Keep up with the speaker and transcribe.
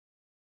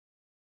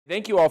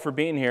Thank you all for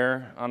being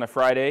here on a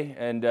Friday,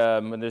 and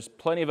there's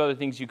plenty of other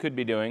things you could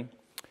be doing.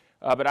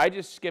 But I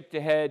just skipped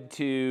ahead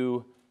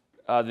to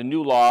the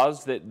new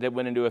laws that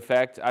went into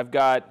effect. I've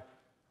got,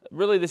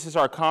 really this is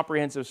our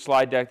comprehensive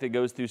slide deck that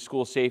goes through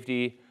school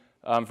safety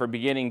from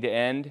beginning to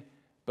end.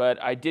 But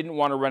I didn't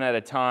want to run out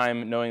of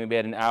time knowing that we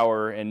had an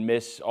hour and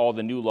miss all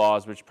the new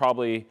laws, which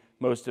probably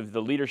most of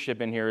the leadership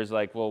in here is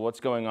like, well, what's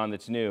going on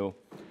that's new?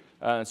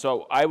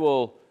 So I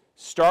will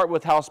start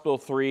with House Bill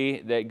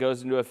 3 that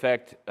goes into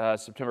effect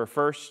September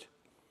 1st,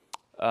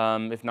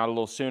 if not a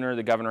little sooner.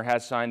 The governor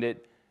has signed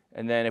it.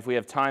 And then if we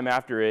have time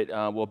after it,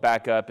 we'll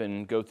back up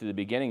and go through the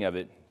beginning of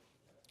it.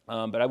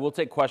 But I will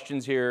take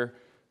questions here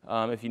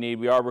if you need.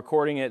 We are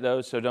recording it,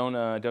 though, so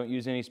don't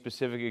use any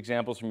specific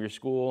examples from your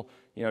school.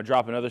 You know,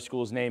 drop another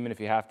school's name in if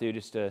you have to,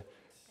 just to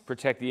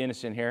protect the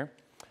innocent here.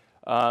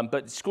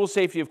 But school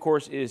safety, of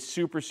course, is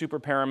super, super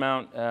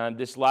paramount.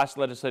 This last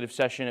legislative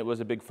session, it was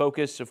a big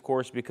focus, of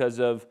course, because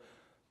of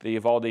the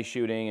Uvalde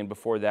shooting, and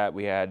before that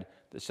we had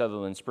the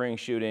Sutherland Springs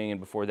shooting, and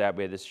before that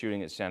we had this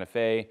shooting at Santa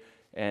Fe.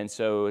 And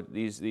so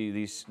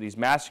these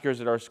massacres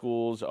at our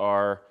schools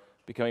are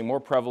becoming more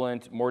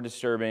prevalent, more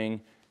disturbing,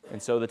 and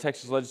so the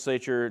Texas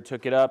legislature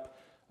took it up.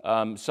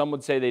 Some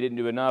would say they didn't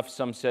do enough,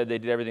 some said they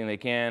did everything they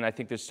can. I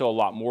think there's still a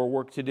lot more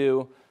work to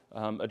do.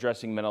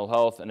 Addressing mental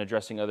health and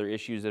addressing other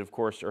issues that, of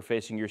course, are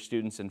facing your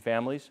students and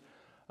families.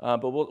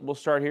 But we'll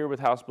start here with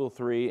House Bill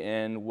 3,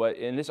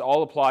 and this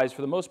all applies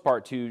for the most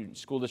part to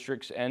school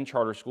districts and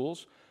charter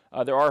schools.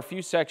 There are a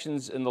few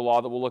sections in the law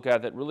that we'll look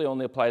at that really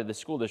only apply to the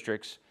school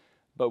districts,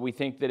 but we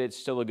think that it's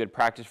still a good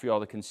practice for you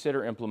all to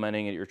consider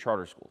implementing at your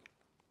charter school.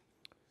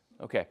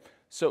 Okay,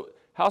 so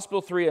House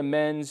Bill 3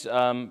 amends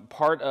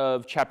part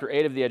of Chapter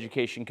 8 of the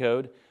Education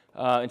Code.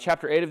 And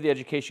Chapter 8 of the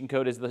Education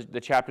Code is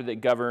the chapter that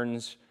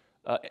governs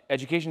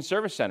education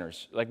service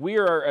centers. Like we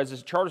are, as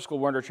a charter school,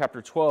 we're under Chapter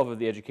 12 of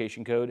the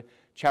Education Code.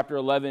 Chapter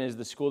 11 is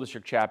the school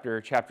district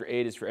chapter. Chapter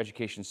 8 is for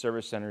education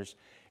service centers.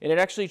 And it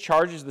actually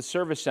charges the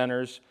service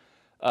centers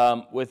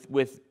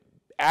with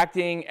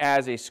acting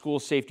as a school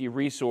safety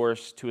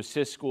resource to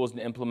assist schools in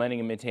implementing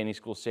and maintaining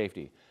school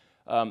safety.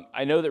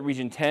 I know that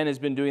Region 10 has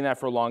been doing that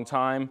for a long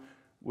time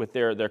with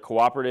their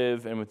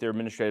cooperative and with their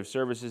administrative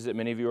services that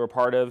many of you are a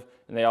part of.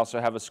 And they also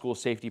have a school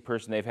safety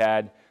person they've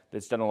had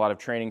that's done a lot of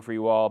training for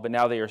you all, but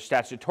now they are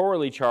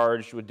statutorily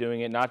charged with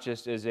doing it not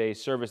just as a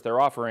service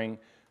they're offering,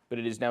 but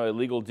it is now a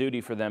legal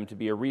duty for them to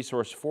be a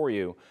resource for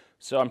you.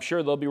 So I'm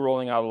sure they'll be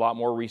rolling out a lot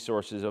more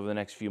resources over the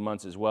next few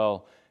months as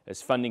well,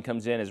 as funding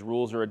comes in, as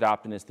rules are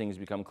adopted, as things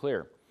become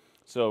clear.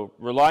 So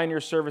rely on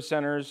your service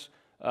centers,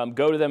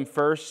 go to them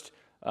first.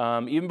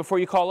 Even before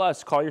you call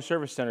us, call your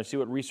service center, see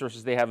what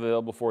resources they have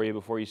available for you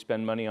before you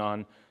spend money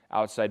on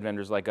outside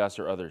vendors like us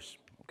or others.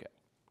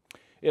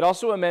 It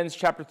also amends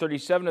Chapter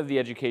 37 of the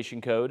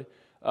Education Code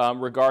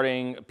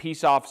regarding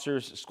peace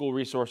officers, school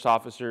resource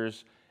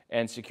officers,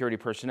 and security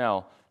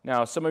personnel.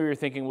 Now, some of you are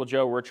thinking, well,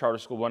 Joe, we're a charter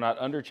school, we're not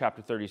under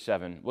Chapter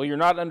 37. Well, you're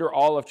not under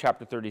all of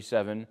Chapter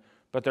 37,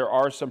 but there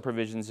are some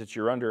provisions that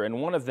you're under, and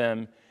one of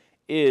them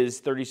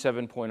is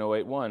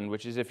 37.081,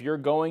 which is if you're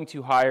going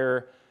to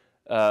hire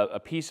a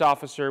peace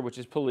officer, which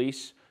is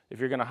police, if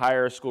you're going to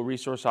hire a school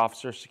resource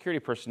officer, security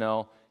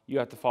personnel, you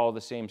have to follow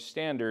the same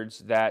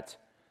standards that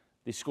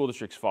the school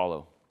districts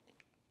follow.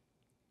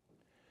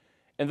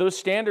 And those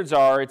standards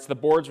are, it's the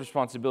board's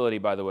responsibility,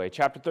 by the way.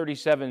 Chapter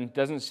 37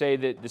 doesn't say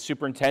that the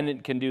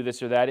superintendent can do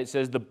this or that. It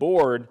says the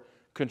board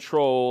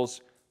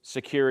controls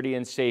security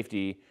and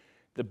safety.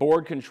 The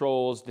board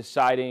controls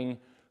deciding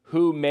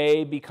who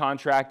may be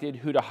contracted,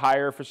 who to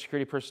hire for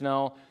security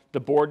personnel.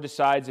 The board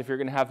decides if you're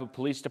going to have a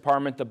police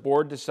department. The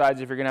board decides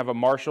if you're going to have a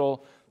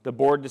marshal. The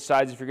board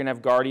decides if you're going to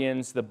have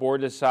guardians. The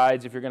board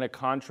decides if you're going to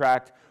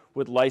contract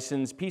with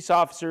licensed peace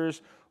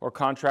officers or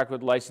contract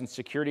with licensed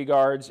security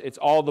guards. It's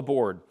all the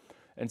board.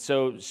 And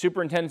so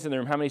superintendents in the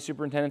room, how many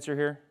superintendents are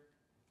here?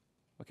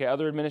 Okay,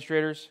 other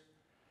administrators?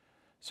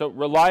 So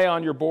rely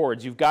on your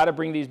boards. You've got to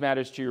bring these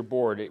matters to your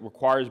board. It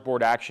requires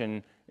board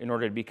action in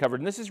order to be covered.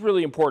 And this is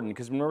really important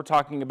because when we're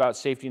talking about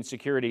safety and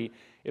security,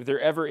 if there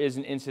ever is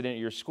an incident at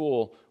your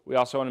school, we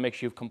also want to make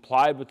sure you've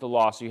complied with the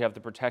law so you have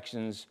the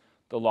protections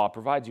the law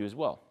provides you as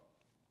well.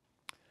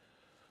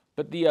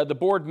 But the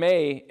board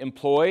may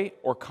employ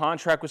or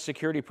contract with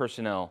security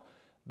personnel.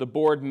 The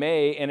board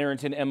may enter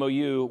into an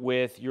MOU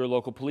with your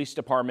local police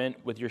department,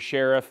 with your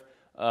sheriff,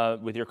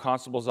 with your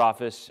constable's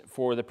office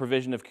for the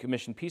provision of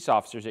commissioned peace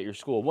officers at your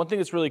school. One thing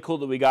that's really cool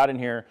that we got in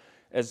here,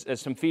 as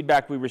some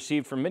feedback we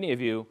received from many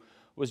of you,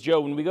 was, Joe,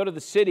 when we go to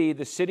the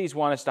cities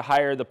want us to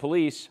hire the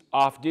police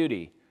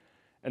off-duty.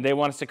 And they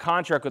want us to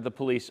contract with the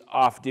police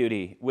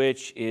off-duty,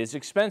 which is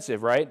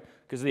expensive, right?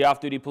 Because the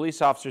off-duty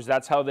police officers,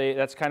 that's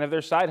kind of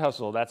their side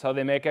hustle. That's how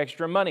they make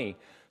extra money.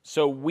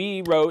 So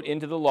we wrote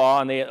into the law,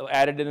 and they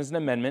added it as an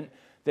amendment,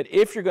 that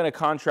if you're going to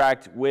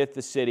contract with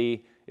the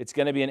city, it's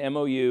going to be an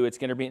MOU, it's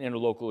going to be an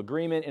interlocal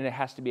agreement, and it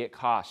has to be at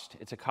cost.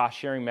 It's a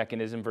cost-sharing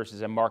mechanism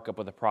versus a markup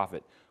with a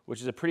profit,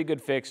 which is a pretty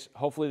good fix.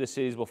 Hopefully the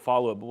cities will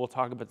follow it, but we'll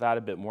talk about that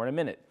a bit more in a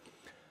minute.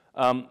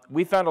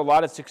 We found a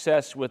lot of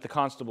success with the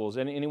constables.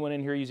 Anyone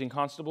in here using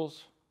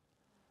constables?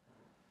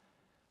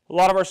 A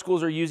lot of our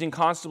schools are using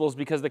constables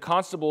because the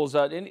constables,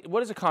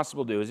 what does a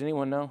constable do? Does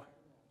anyone know?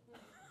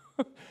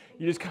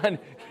 You just kind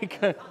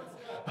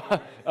of,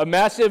 a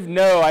massive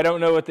no, I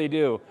don't know what they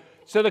do.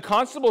 So the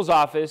constable's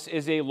office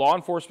is a law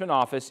enforcement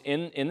office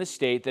in the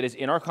state that is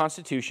in our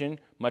Constitution,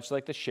 much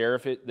like the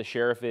sheriff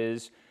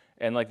is,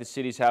 and like the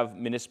cities have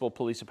municipal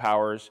police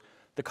powers.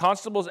 The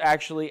constables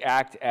actually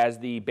act as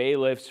the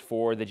bailiffs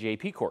for the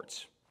JP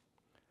courts.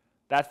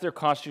 That's their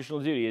constitutional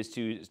duty, is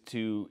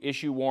to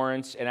issue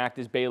warrants and act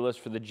as bailiffs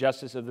for the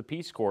justice of the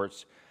peace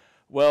courts.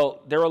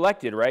 Well, they're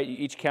elected, right?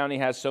 Each county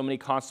has so many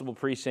constable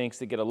precincts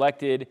that get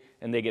elected,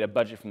 and they get a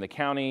budget from the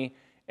county,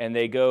 and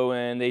they go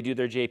and they do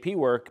their JP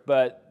work,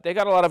 but they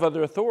got a lot of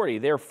other authority.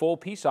 They're full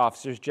peace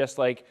officers, just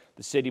like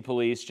the city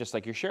police, just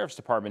like your sheriff's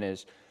department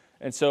is.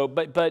 And so,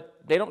 but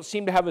they don't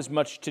seem to have as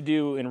much to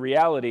do in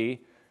reality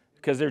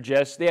because they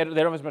don't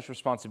have as much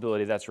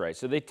responsibility, that's right.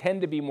 So they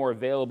tend to be more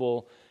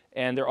available,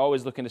 and they're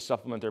always looking to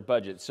supplement their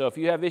budget. So if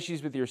you have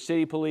issues with your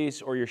city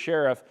police or your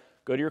sheriff,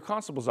 go to your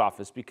constable's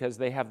office because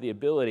they have the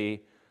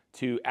ability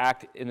to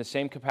act in the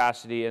same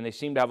capacity, and they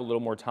seem to have a little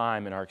more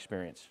time in our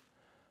experience.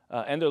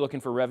 And they're looking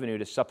for revenue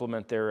to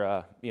supplement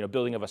their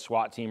building of a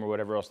SWAT team or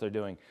whatever else they're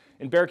doing.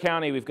 In Bexar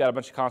County, we've got a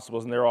bunch of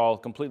constables, and they're all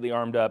completely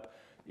armed up,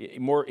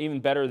 even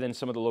better than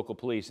some of the local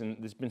police. And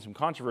there's been some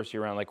controversy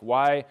around, like,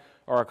 why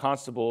are our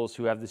constables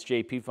who have this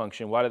JP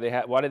function, why do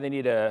they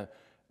need an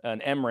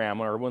MRAM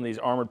or one of these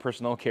armored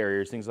personnel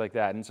carriers, things like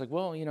that? And it's like,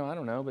 well, I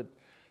don't know, but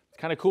it's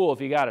kind of cool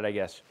if you got it, I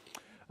guess.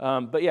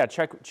 But yeah,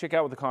 check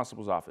out with the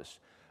constable's office.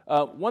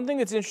 One thing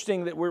that's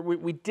interesting that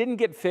we didn't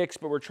get fixed,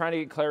 but we're trying to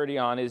get clarity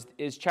on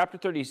is Chapter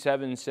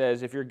 37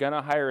 says if you're going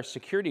to hire a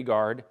security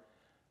guard,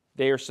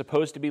 they are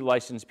supposed to be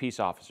licensed peace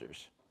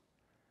officers.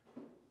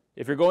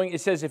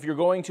 It says if you're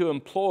going to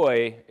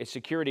employ a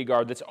security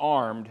guard that's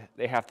armed,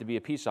 they have to be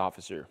a peace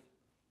officer.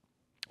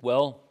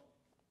 Well,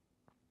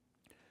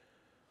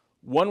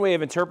 one way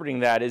of interpreting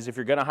that is if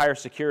you're going to hire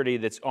security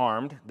that's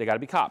armed, they got to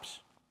be cops,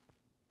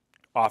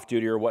 off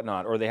duty or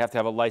whatnot, or they have to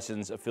have a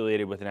license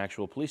affiliated with an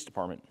actual police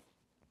department.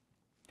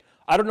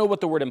 I don't know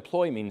what the word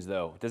employ means,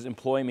 though. Does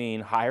employ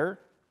mean hire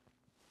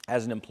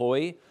as an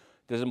employee?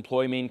 Does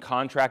employ mean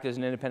contract as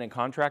an independent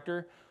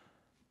contractor?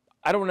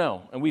 I don't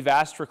know, and we've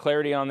asked for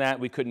clarity on that.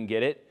 We couldn't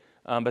get it,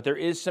 but there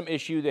is some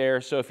issue there,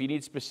 so if you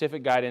need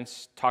specific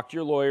guidance, talk to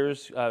your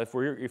lawyers. If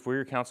we're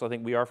your counsel, I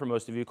think we are for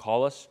most of you,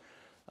 call us.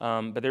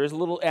 But there is a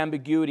little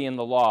ambiguity in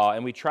the law,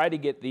 and we try to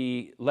get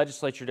the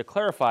legislature to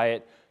clarify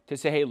it, to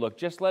say, hey, look,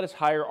 just let us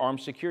hire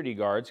armed security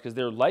guards because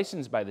they're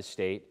licensed by the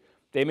state.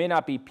 They may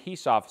not be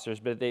peace officers,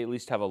 but they at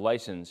least have a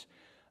license.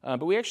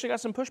 But we actually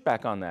got some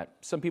pushback on that.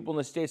 Some people in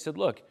the state said,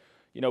 look,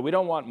 we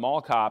don't want mall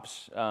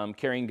cops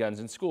carrying guns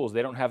in schools.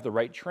 They don't have the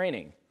right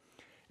training.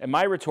 And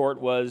my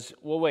retort was,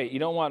 well, wait, you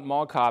don't want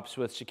mall cops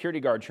with security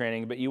guard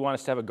training, but you want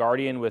us to have a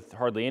guardian with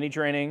hardly any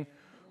training,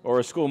 or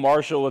a school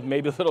marshal with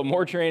maybe a little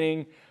more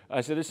training.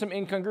 So there's some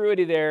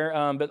incongruity there,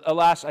 but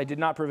alas, I did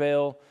not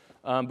prevail.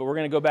 But we're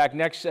going to go back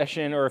next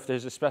session, or if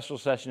there's a special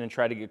session, and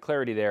try to get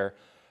clarity there.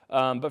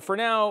 But for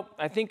now,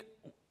 I think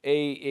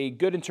a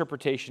good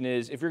interpretation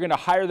is if you're going to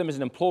hire them as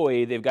an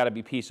employee, they've got to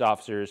be peace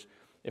officers.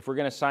 If we're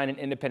going to sign an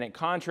independent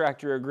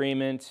contractor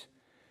agreement,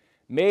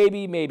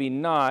 maybe, maybe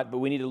not, but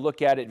we need to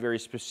look at it very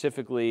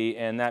specifically,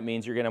 and that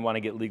means you're going to want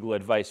to get legal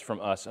advice from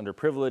us under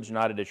privilege,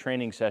 not at a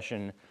training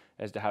session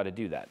as to how to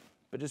do that.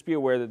 But just be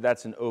aware that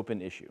that's an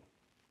open issue.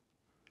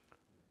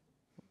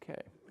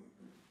 Okay.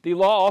 The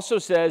law also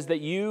says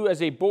that you,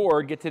 as a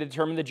board, get to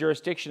determine the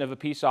jurisdiction of a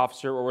peace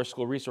officer or a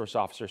school resource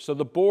officer. So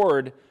the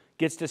board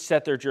gets to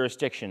set their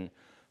jurisdiction.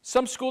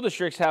 Some school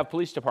districts have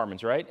police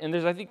departments, right? And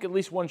there's, I think, at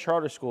least one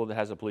charter school that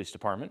has a police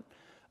department.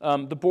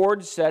 The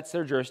board sets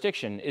their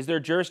jurisdiction. Is their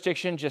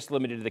jurisdiction just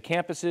limited to the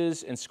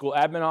campuses and school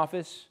admin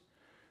office?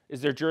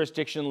 Is their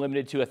jurisdiction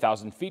limited to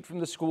 1,000 feet from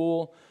the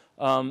school?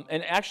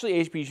 And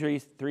actually,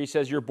 HB 3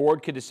 says your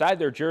board could decide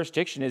their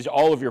jurisdiction is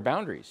all of your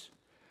boundaries.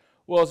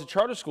 Well, as a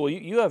charter school,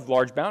 you have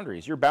large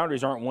boundaries. Your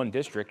boundaries aren't one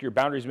district. Your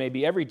boundaries may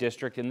be every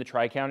district in the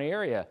Tri-County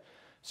area.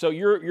 So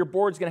your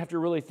board's going to have to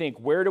really think,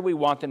 where do we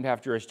want them to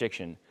have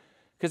jurisdiction?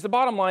 Because the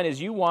bottom line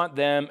is you want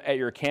them at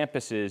your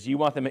campuses. You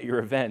want them at your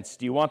events.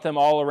 Do you want them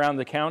all around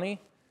the county?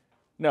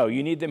 No,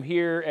 you need them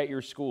here at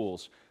your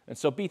schools. And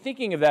so be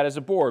thinking of that as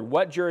a board.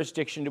 What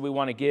jurisdiction do we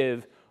want to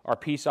give our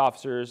peace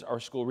officers, our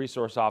school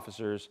resource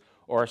officers,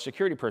 or our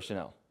security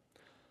personnel?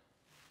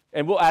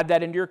 And we'll add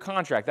that into your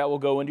contract. That will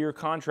go into your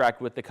contract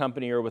with the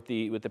company or with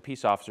the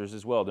peace officers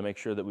as well to make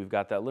sure that we've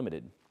got that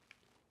limited.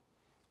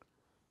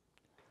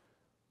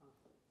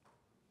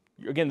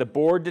 Again, the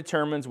board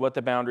determines what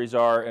the boundaries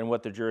are and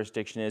what their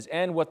jurisdiction is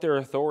and what their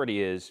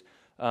authority is.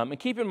 And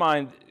keep in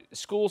mind,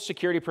 school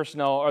security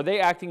personnel, are they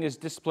acting as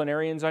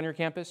disciplinarians on your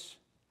campus?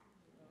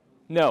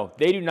 No,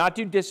 they do not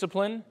do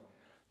discipline.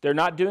 They're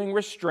not doing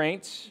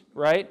restraints,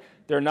 right?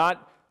 They're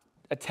not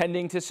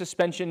attending to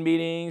suspension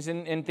meetings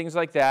and things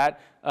like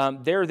that.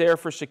 They're there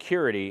for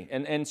security.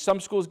 And some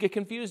schools get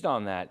confused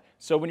on that.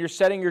 So when you're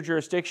setting your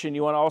jurisdiction,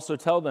 you want to also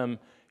tell them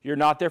you're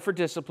not there for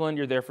discipline,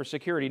 you're there for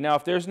security. Now,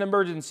 if there's an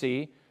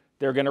emergency,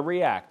 they're going to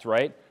react,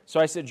 right? So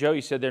I said, Joe,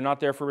 you said they're not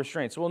there for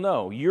restraints. Well,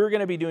 no, you're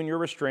going to be doing your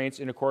restraints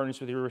in accordance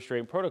with your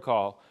restraint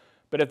protocol.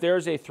 But if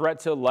there's a threat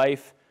to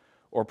life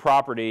or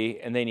property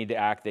and they need to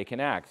act, they can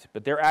act.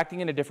 But they're acting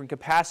in a different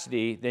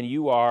capacity than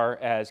you are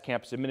as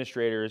campus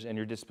administrators, and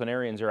your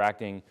disciplinarians are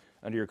acting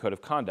under your code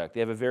of conduct. They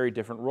have a very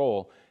different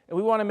role. And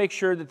we want to make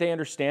sure that they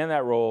understand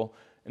that role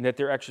and that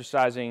they're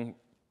exercising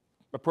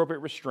appropriate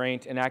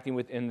restraint and acting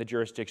within the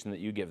jurisdiction that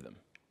you give them.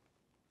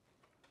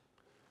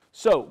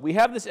 So we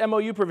have this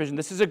MOU provision.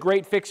 This is a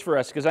great fix for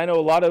us because I know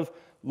a lot of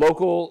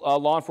local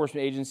law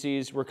enforcement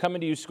agencies, we're coming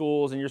to you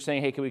schools and you're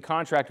saying, hey, can we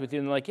contract with you?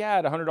 And they're like, yeah,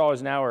 at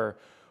 $100 an hour.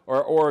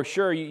 Or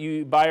sure,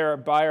 you buy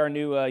our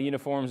new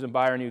uniforms and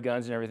buy our new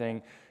guns and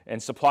everything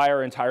and supply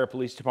our entire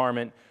police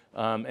department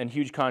and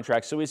huge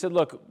contracts. So we said,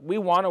 look, we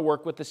want to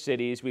work with the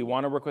cities. We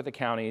want to work with the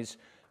counties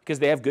because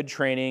they have good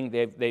training.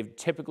 They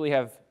typically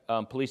have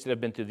police that have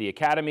been through the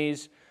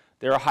academies.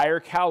 They're a higher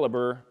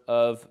caliber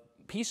of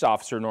peace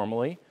officer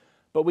normally,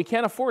 but we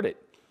can't afford it.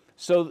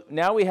 So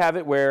now we have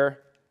it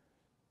where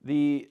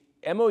the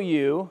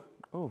MOU,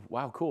 oh,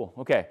 wow, cool.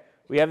 Okay,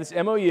 we have this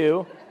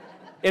MOU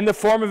in the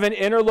form of an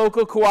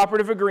interlocal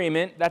cooperative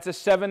agreement. That's a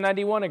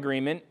 791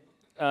 agreement.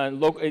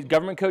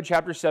 Government Code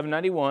Chapter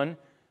 791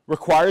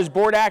 requires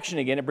board action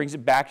again. It brings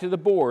it back to the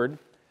board,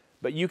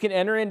 but you can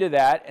enter into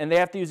that, and they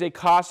have to use a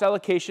cost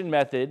allocation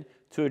method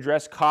to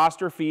address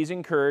cost or fees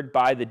incurred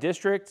by the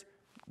district,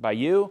 by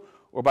you,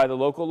 or by the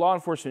local law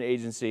enforcement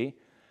agency.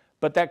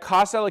 But that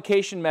cost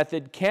allocation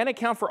method can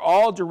account for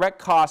all direct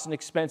costs and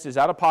expenses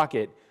out of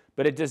pocket,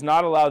 but it does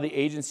not allow the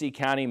agency,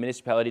 county,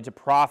 municipality to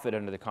profit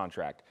under the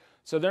contract.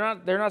 So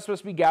they're not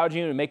supposed to be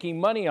gouging and making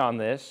money on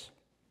this.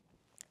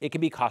 It can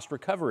be cost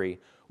recovery,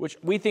 which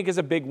we think is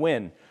a big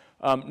win.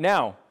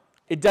 Now,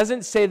 it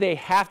doesn't say they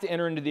have to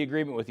enter into the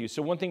agreement with you.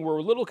 So one thing we're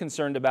a little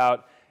concerned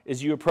about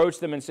is you approach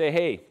them and say,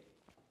 hey,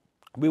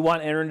 we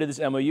want to enter into this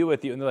MOU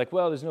with you. And they're like,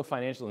 well, there's no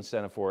financial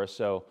incentive for us,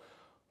 so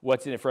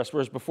what's in it for us?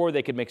 Whereas before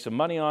they could make some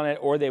money on it,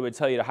 or they would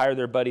tell you to hire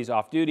their buddies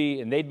off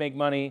duty and they'd make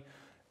money.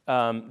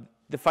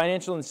 The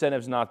financial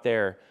incentive's not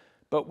there.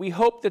 But we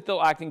hope that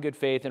they'll act in good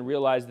faith and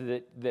realize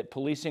that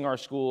policing our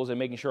schools and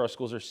making sure our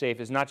schools are safe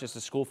is not just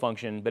a school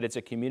function, but it's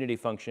a community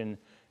function,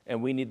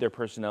 and we need their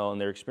personnel and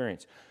their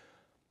experience.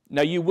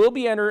 Now, you will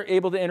be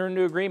able to enter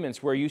into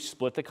agreements where you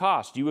split the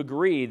cost. You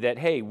agree that,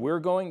 hey, you're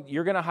going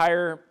to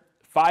hire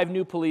 5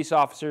 new police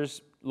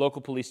officers,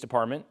 local police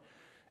department,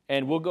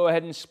 and we'll go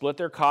ahead and split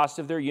their cost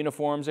of their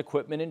uniforms,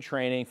 equipment, and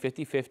training,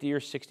 50-50 or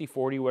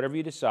 60-40, whatever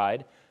you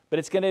decide. But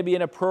it's going to be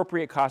an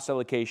appropriate cost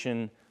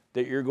allocation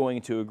that you're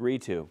going to agree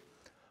to.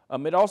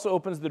 It also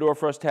opens the door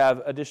for us to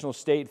have additional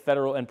state,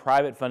 federal, and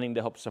private funding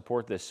to help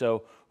support this.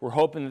 So we're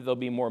hoping that there'll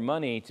be more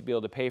money to be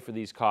able to pay for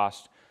these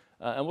costs.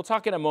 And we'll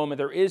talk in a moment.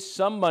 There is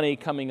some money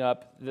coming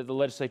up that the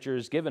legislature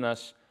has given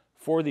us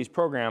for these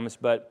programs,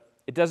 but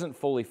it doesn't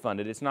fully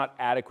fund it. It's not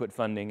adequate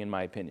funding, in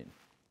my opinion.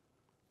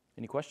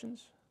 Any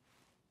questions?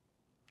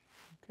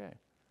 Okay.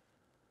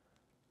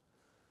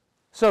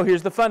 So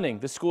here's the funding,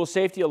 the school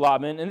safety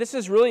allotment. And this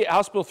is really,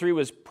 House Bill 3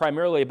 was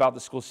primarily about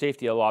the school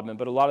safety allotment,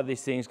 but a lot of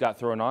these things got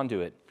thrown onto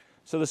it.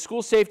 So the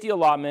school safety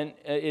allotment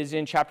is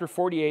in Chapter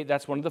 48.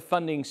 That's one of the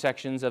funding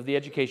sections of the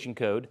Education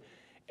Code.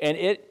 And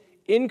it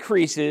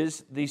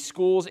increases the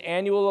school's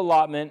annual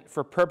allotment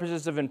for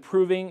purposes of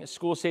improving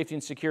school safety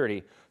and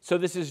security. So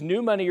this is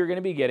new money you're going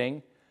to be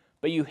getting,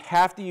 but you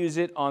have to use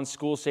it on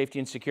school safety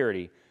and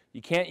security.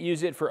 You can't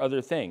use it for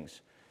other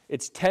things.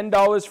 It's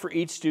 $10 for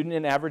each student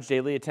in average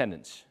daily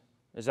attendance.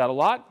 Is that a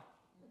lot?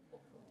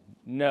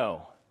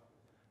 No.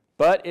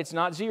 But it's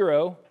not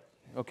zero,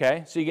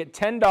 okay? So you get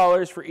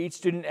 $10 for each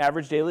student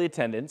average daily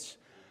attendance,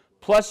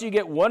 plus you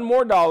get $1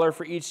 more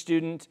for each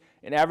student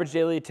in average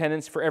daily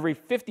attendance for every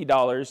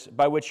 $50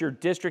 by which your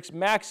district's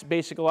max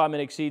basic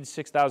allotment exceeds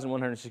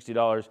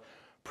 $6,160,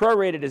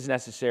 prorated as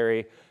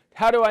necessary.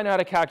 How do I know how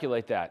to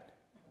calculate that?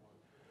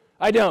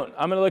 I don't.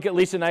 I'm going to look at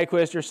Lisa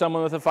Nyquist or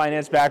someone with a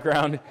finance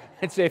background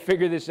and say,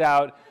 figure this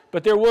out.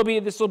 But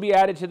this will be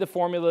added to the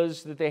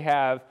formulas that they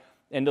have,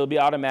 and it'll be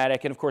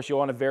automatic. And of course, you'll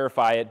want to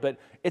verify it. But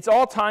it's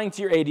all tying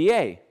to your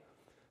ADA.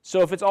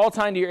 So if it's all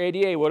tying to your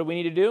ADA, what do we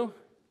need to do?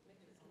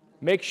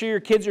 Make sure your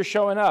kids are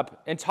showing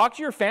up. And talk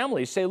to your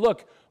families. Say,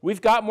 look,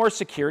 we've got more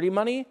security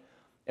money,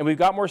 and we've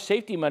got more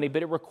safety money,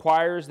 but it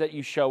requires that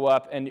you show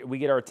up and we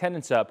get our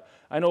attendance up.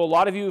 I know a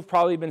lot of you have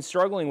probably been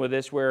struggling with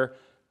this, where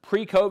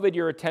pre-COVID,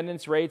 your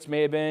attendance rates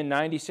may have been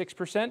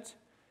 96%.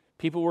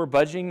 People were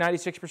budgeting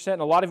 96%,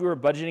 and a lot of you were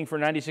budgeting for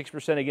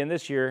 96% again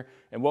this year.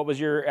 And what was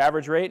your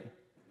average rate?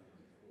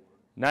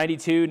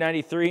 92,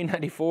 93,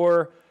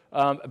 94.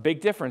 A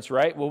big difference,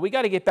 right? Well, we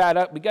got to get that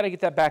up. We got to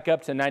get that back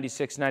up to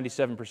 96,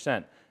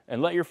 97%.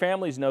 And let your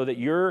families know that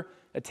your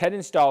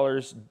attendance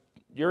dollars,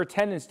 your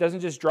attendance doesn't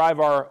just drive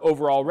our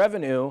overall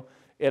revenue,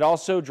 it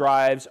also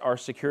drives our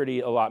security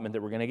allotment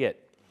that we're going to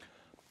get.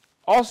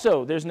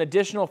 Also, there's an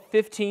additional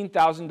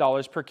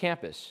 $15,000 per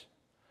campus.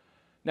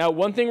 Now,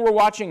 one thing we're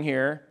watching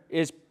here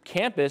is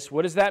campus.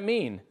 What does that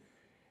mean?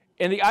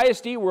 In the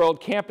ISD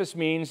world, campus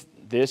means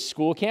this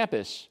school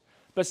campus.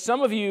 But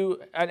some of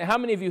you, and how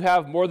many of you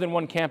have more than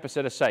one campus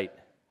at a site?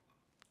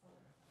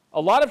 A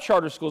lot of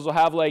charter schools will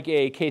have like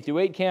a K through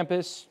 8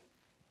 campus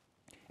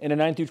and a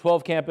 9 through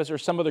 12 campus or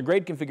some other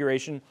grade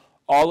configuration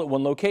all at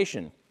one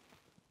location.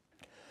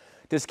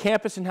 Does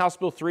campus in House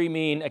Bill 3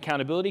 mean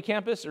accountability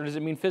campus, or does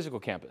it mean physical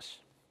campus?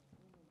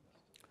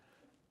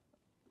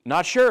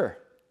 Not sure.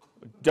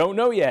 Don't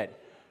know yet.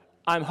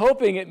 I'm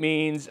hoping it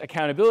means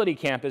accountability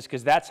campus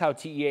because that's how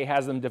TEA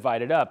has them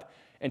divided up.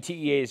 And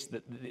TEA's,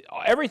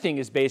 everything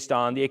is based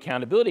on the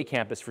accountability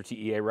campus for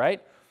TEA,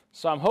 right?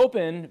 So I'm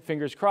hoping,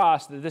 fingers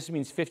crossed, that this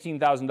means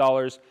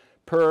 $15,000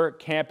 per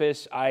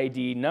campus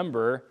ID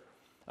number.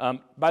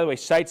 By the way,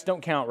 sites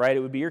don't count, right? It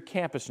would be your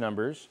campus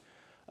numbers.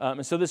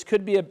 And so this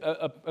could be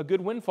a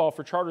good windfall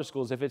for charter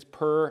schools if it's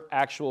per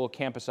actual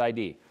campus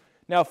ID.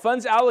 Now,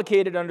 funds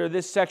allocated under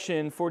this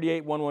section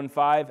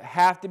 48115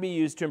 have to be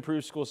used to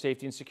improve school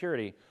safety and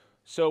security.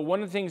 So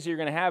one of the things you're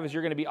going to have is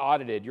you're going to be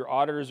audited. Your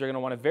auditors are going to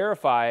want to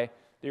verify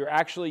that you're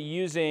actually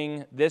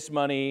using this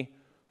money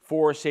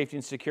for safety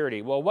and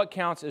security. Well, what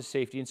counts as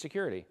safety and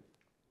security?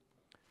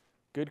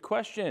 Good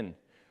question.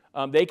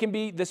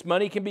 This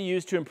money can be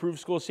used to improve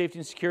school safety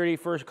and security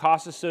for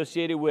costs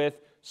associated with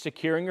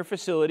securing your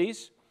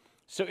facilities,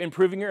 so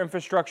improving your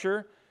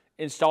infrastructure,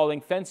 installing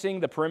fencing,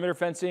 the perimeter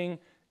fencing,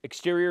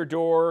 exterior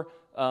door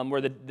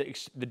where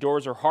the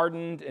doors are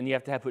hardened and you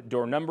have to put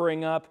door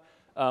numbering up.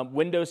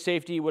 Window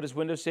safety, what is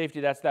window safety?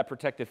 That's that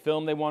protective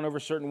film they want over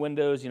certain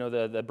windows, you know,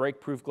 the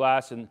break-proof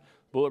glass and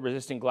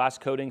bullet-resistant glass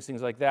coatings,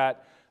 things like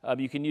that.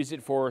 You can use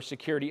it for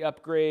security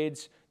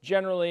upgrades,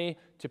 generally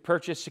to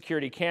purchase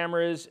security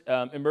cameras,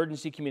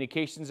 emergency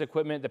communications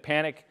equipment, the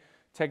panic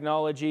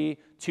technology,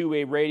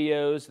 two-way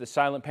radios, the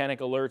silent panic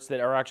alerts that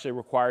are actually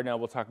required now.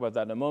 We'll talk about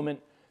that in a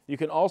moment. You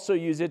can also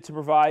use it to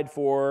provide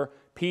for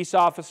peace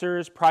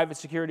officers, private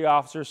security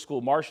officers,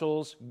 school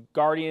marshals,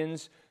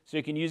 guardians. So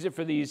you can use it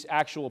for these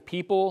actual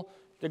people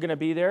that are going to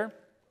be there.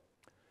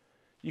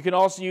 You can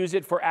also use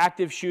it for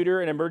active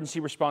shooter and emergency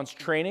response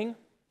training,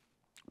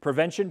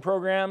 prevention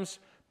programs,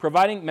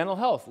 providing mental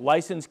health,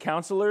 licensed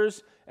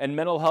counselors and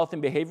mental health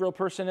and behavioral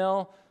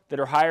personnel that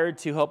are hired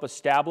to help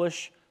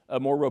establish a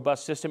more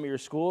robust system at your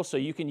school. So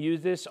you can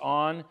use this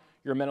on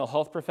your mental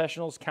health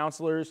professionals,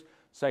 counselors,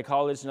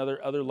 psychologists, and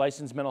other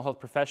licensed mental health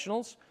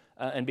professionals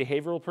and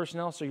behavioral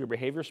personnel. So your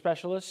behavior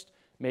specialist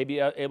may be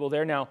able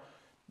there. Now,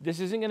 this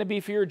isn't going to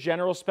be for your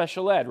general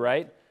special ed,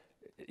 right?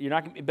 You're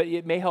not, but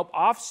it may help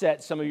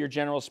offset some of your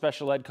general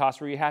special ed costs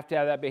where you have to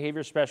have that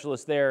behavior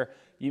specialist there.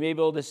 You may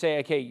be able to say,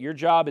 okay, your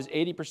job is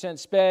 80%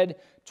 SPED,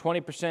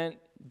 20%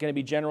 going to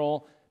be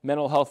general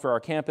mental health for our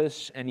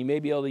campus, and you may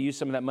be able to use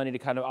some of that money to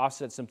kind of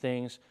offset some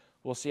things.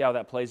 We'll see how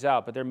that plays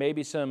out. But there may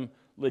be some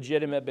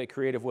legitimate but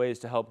creative ways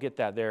to help get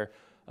that there.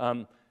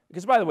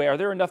 Because, by the way, are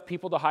there enough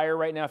people to hire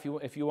right now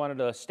if you wanted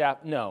to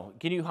staff? No.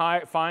 Can you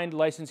find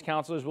licensed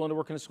counselors willing to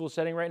work in a school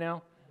setting right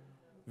now?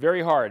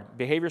 Very hard.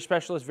 Behavior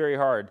specialists, very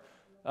hard.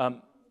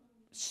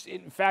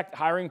 In fact,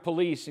 hiring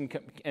police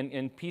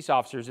and peace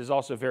officers is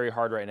also very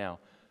hard right now.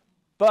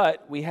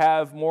 But we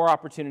have more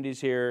opportunities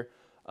here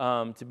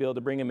to be able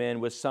to bring them in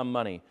with some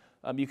money.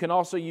 You can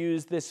also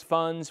use this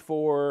funds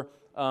for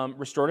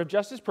restorative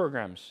justice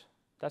programs.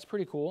 That's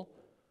pretty cool.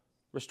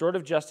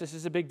 Restorative justice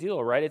is a big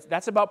deal, right?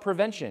 That's about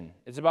prevention.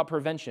 It's about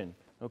prevention,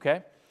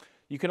 okay?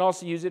 You can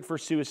also use it for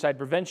suicide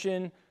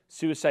prevention,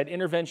 suicide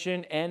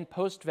intervention, and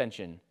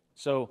postvention.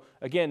 So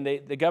again,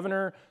 the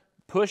governor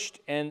pushed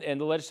and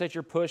the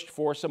legislature pushed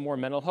for some more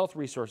mental health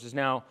resources.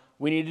 Now,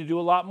 we need to do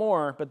a lot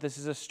more, but this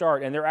is a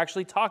start. And they're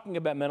actually talking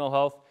about mental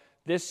health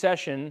this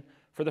session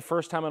for the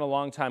first time in a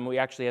long time. We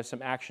actually have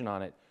some action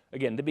on it.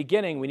 Again, the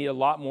beginning, we need a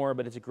lot more,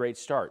 but it's a great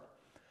start.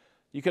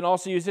 You can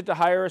also use it to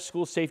hire a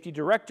school safety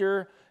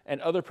director and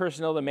other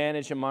personnel to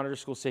manage and monitor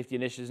school safety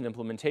initiatives and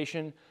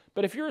implementation.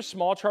 But if you're a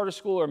small charter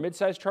school or a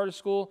mid-sized charter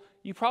school,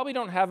 you probably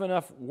don't have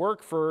enough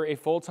work for a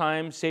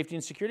full-time safety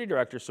and security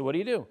director. So what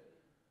do?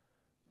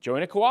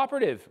 Join a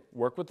cooperative.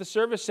 Work with the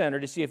service center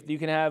to see if you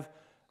can have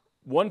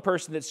one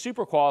person that's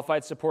super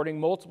qualified supporting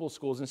multiple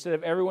schools. Instead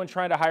of everyone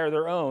trying to hire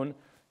their own,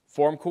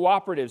 form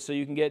cooperatives so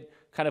you can get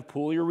kind of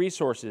pool your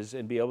resources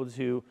and be able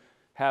to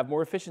have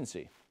more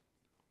efficiency.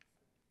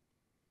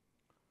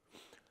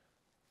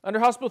 Under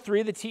House Bill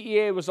 3, the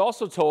TEA was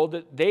also told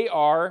that they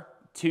are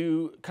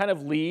to kind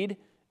of lead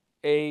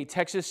a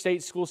Texas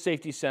State School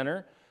Safety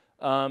Center,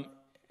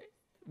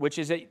 which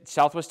is at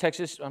Southwest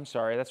Texas. I'm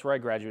sorry, that's where I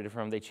graduated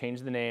from. They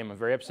changed the name. I'm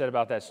very upset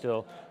about that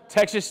still.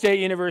 Texas State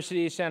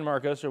University, San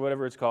Marcos, or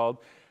whatever it's called.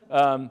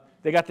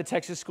 They got the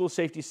Texas School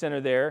Safety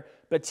Center there.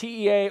 But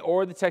TEA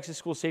or the Texas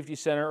School Safety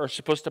Center are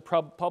supposed to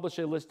publish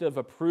a list of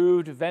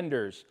approved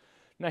vendors.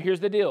 Now, here's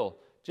the deal.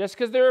 Just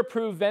because they're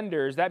approved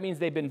vendors, that means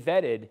they've been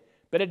vetted.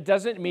 But it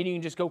doesn't mean you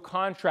can just go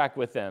contract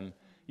with them.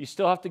 You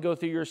still have to go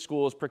through your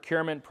school's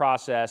procurement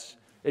process.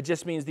 It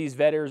just means these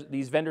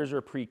vendors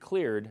are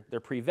pre-cleared, they're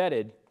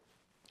pre-vetted,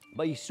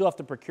 but you still have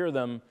to procure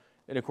them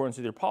in accordance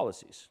with your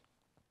policies.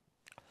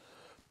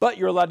 But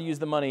you're allowed to use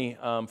the money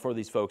for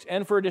these folks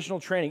and for additional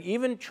training,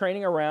 even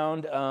training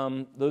around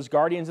those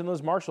guardians and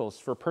those marshals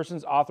for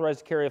persons authorized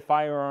to carry a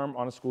firearm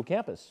on a school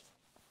campus.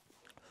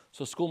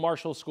 So school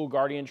marshal, school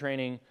guardian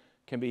training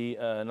can be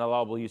an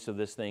allowable use of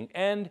this thing,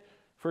 and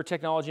for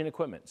technology and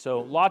equipment. So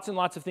lots and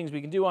lots of things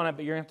we can do on it,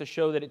 but you're going to have to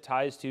show that it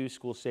ties to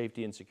school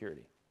safety and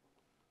security.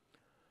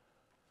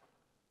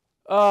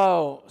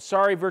 Oh,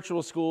 sorry,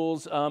 virtual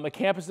schools. A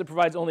campus that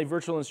provides only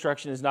virtual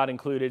instruction is not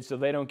included, so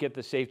they don't get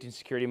the safety and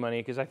security money,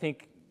 because I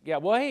think, yeah,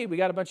 well, hey, we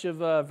got a bunch of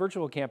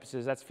virtual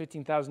campuses. That's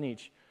 $15,000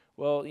 each.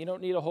 Well, you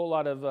don't need a whole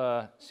lot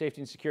of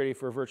safety and security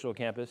for a virtual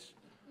campus.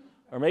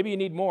 Or maybe you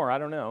need more, I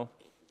don't know.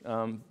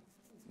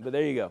 But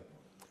there you go.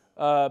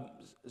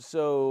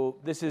 So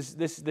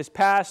this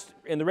passed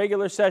in the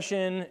regular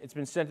session. It's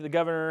been sent to the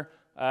governor.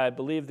 I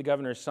believe the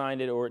governor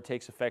signed it, or it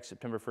takes effect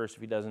September 1st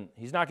if he doesn't.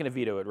 He's not going to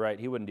veto it, right?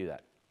 He wouldn't do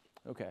that.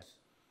 Okay.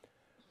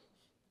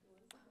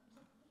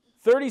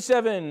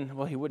 37,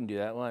 well, he wouldn't do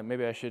that. Well,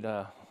 maybe I should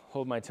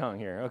hold my tongue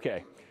here.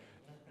 Okay.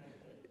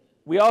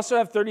 We also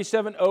have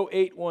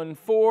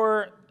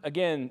 370814.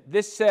 Again,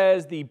 this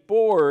says the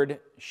board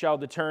shall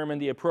determine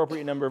the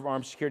appropriate number of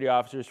armed security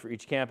officers for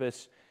each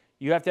campus.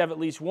 You have to have at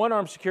least one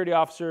armed security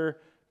officer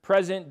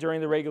present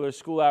during the regular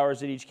school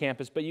hours at each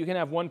campus, but you can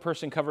have one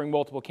person covering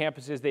multiple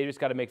campuses. They just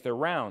got to make their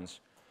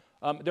rounds.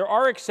 There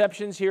are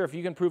exceptions here. If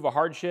you can prove a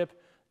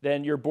hardship,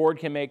 then your board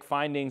can make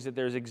findings that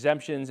there's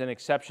exemptions and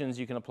exceptions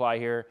you can apply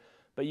here.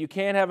 But you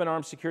can have an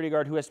armed security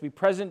guard who has to be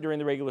present during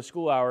the regular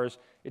school hours.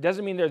 It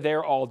doesn't mean they're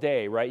there all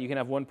day, right? You can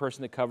have one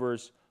person that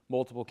covers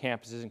multiple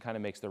campuses and kind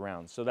of makes the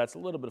rounds. So that's a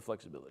little bit of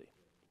flexibility.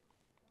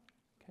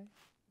 Okay.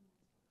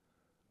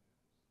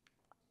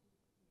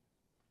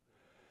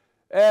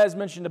 As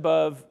mentioned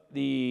above,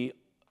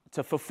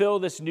 to fulfill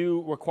this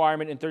new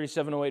requirement in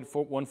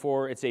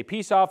 370814, it's a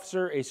peace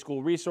officer, a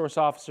school resource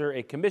officer,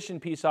 a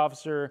commissioned peace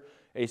officer,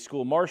 a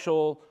school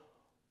marshal,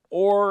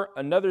 or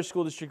another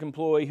school district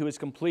employee who has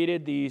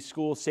completed the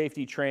school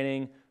safety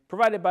training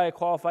provided by a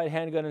qualified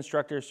handgun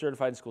instructor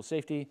certified in school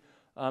safety.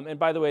 And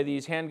by the way,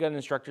 these handgun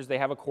instructors, they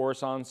have a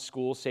course on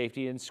school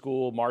safety and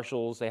school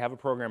marshals. They have a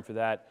program for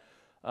that.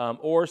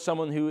 Or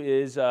someone who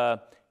is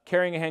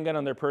carrying a handgun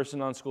on their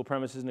person on school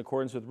premises in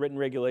accordance with written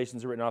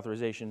regulations or written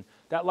authorization.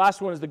 That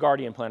last one is the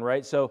guardian plan,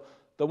 right? So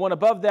the one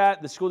above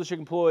that, the school district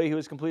employee who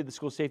has completed the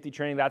school safety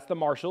training, that's the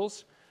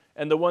marshals.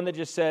 And the one that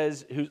just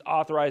says who's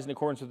authorized in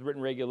accordance with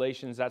written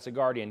regulations, that's a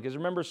guardian. Because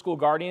remember, school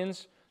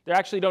guardians, they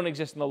actually don't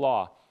exist in the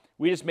law.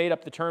 We just made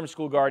up the term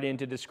school guardian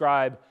to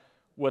describe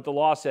what the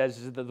law says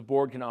is that the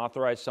board can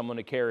authorize someone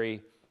to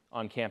carry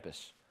on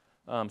campus.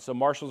 So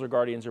marshals or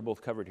guardians are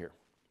both covered here.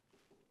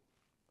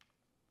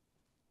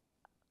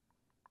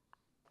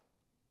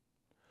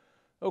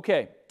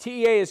 Okay,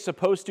 TEA is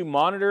supposed to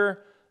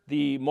monitor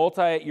the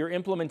your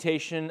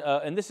implementation,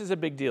 and this is a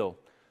big deal.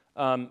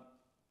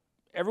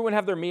 Everyone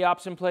have their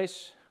MEOPs in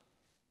place?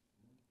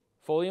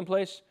 Fully in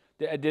place?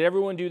 Did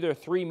everyone do their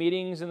 3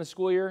 meetings in the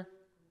school year?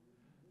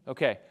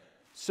 Okay.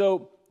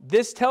 So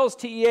this tells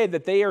TEA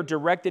that they are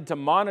directed to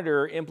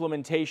monitor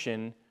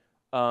implementation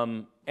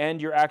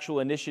and your actual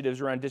initiatives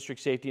around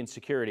district safety and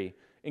security,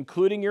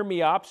 including your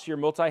MEOPs, your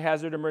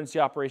multi-hazard emergency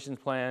operations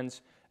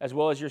plans, as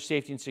well as your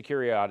safety and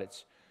security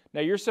audits. Now,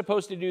 you're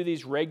supposed to do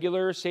these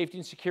regular safety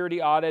and security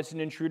audits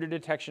and intruder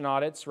detection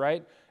audits,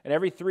 right? And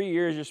every 3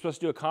 years, you're supposed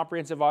to do a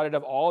comprehensive audit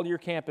of all your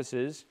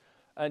campuses,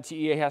 and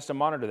TEA has to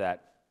monitor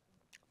that.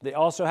 They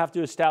also have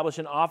to establish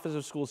an Office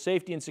of School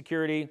Safety and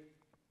Security.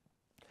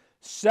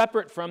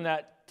 Separate from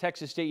that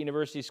Texas State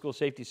University School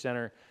Safety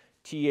Center,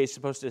 TEA is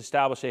supposed to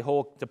establish a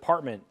whole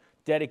department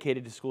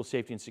dedicated to school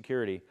safety and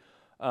security.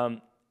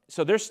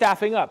 So they're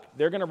staffing up.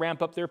 They're going to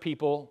ramp up their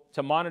people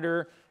to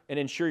monitor and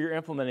ensure you're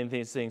implementing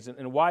these things.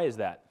 And why is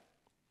that?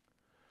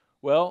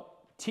 Well,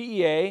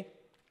 TEA,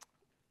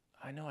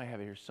 I know I have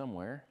it here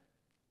somewhere.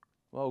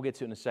 Well, we'll get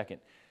to it in a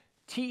second.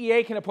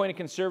 TEA can appoint a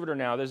conservator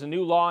now. There's a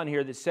new law in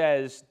here that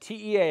says,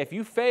 TEA, if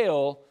you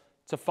fail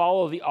to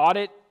follow the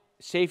audit,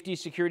 safety,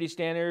 security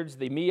standards,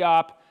 the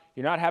MEOP,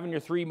 you're not having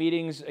your 3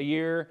 meetings a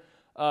year,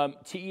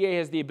 TEA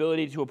has the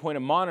ability to appoint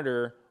a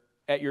monitor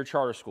at your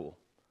charter school.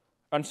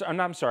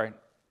 I'm sorry,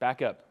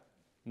 back up.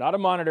 Not a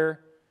monitor,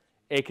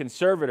 a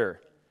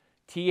conservator.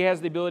 TEA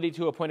has the ability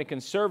to appoint a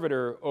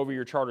conservator over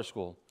your charter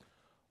school.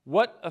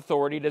 What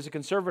authority does a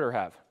conservator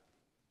have?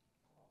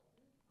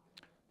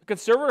 The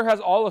conservator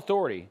has all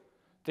authority.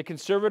 The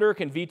conservator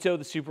can veto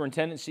the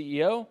superintendent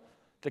CEO.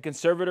 The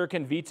conservator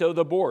can veto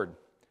the board.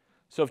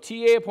 So if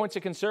TEA appoints a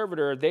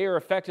conservator, they are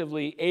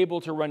effectively able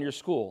to run your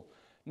school.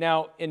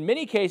 Now, in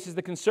many cases,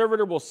 the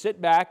conservator will sit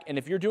back, and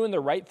if you're doing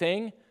the right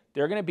thing,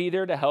 they're going to be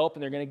there to help,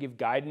 and they're going to give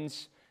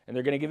guidance, and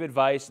they're going to give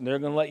advice, and they're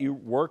going to let you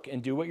work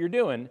and do what you're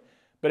doing.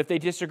 But if they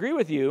disagree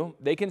with you,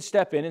 they can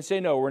step in and say,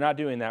 no, we're not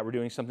doing that. We're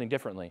doing something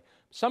differently.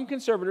 Some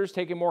conservators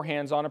take a more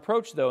hands-on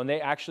approach, though, and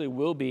they actually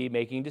will be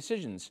making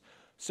decisions.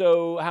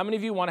 So how many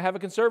of you want to have a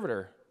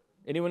conservator?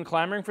 Anyone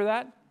clamoring for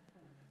that?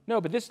 No,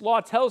 but this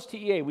law tells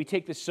TEA we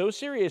take this so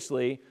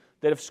seriously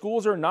that if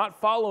schools are not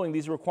following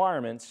these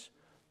requirements,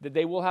 that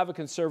they will have a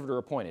conservator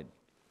appointed.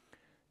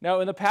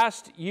 Now, in the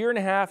past year and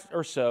a half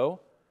or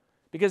so,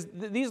 because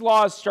these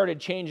laws started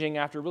changing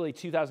after really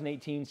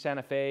 2018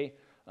 Santa Fe,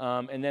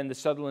 and then the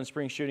Sutherland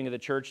Springs shooting of the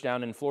church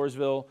down in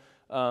Floresville,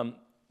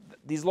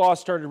 these laws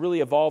started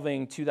really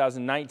evolving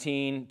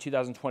 2019,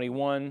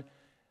 2021,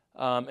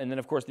 and then,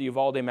 of course, the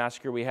Uvalde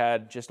massacre we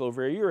had just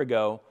over a year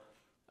ago.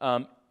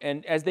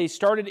 And as they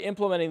started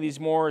implementing these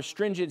more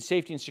stringent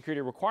safety and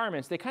security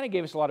requirements, they kind of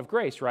gave us a lot of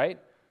grace, right?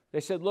 They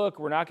said, look,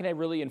 we're not going to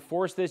really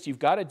enforce this. You've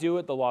got to do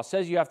it. The law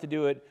says you have to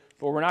do it,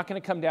 but we're not going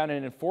to come down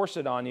and enforce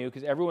it on you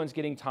because everyone's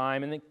getting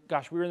time. And then,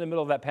 gosh, we were in the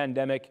middle of that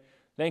pandemic.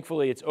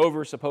 Thankfully, it's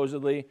over,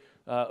 supposedly.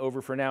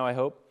 Over for now, I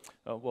hope.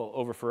 Well,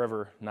 over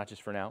forever, not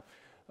just for now.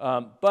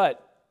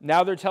 But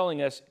now they're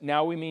telling us,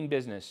 now we mean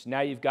business. Now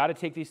you've got to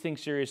take these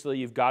things seriously.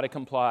 You've got to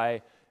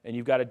comply, and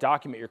you've got to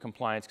document your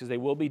compliance because they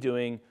will be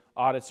doing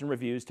audits and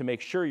reviews to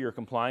make sure you're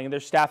complying, and they're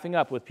staffing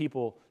up with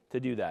people to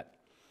do that.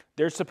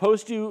 They're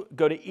supposed to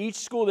go to each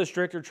school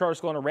district or charter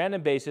school on a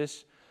random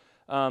basis,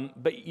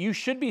 but you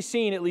should be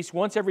seen at least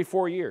once every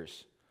 4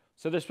 years.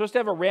 So they're supposed to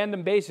have a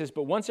random basis,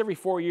 but once every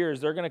 4 years,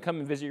 they're going to come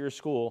and visit your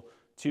school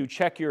to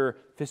check your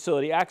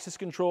facility access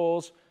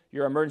controls,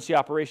 your emergency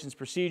operations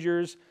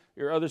procedures,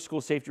 your other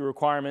school safety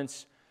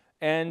requirements,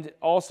 and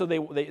also they're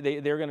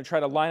going to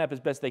try to line up as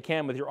best they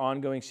can with your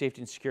ongoing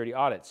safety and security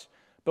audits.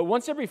 But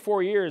once every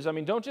 4 years, I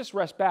mean, don't just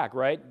rest back,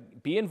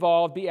 right? Be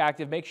involved, be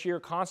active, make sure you're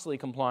constantly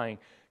complying.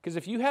 Because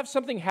if you have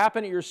something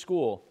happen at your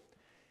school,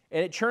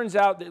 and it turns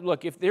out that,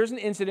 look, if there's an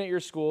incident at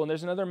your school and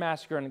there's another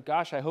massacre, and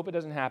gosh, I hope it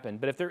doesn't happen,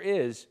 but if there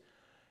is,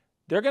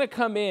 they're going to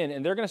come in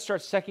and they're going to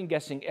start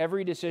second-guessing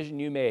every decision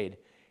you made.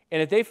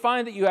 And if they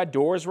find that you had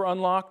doors were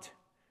unlocked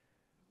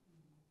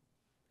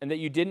and that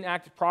you didn't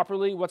act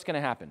properly, what's going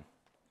to happen?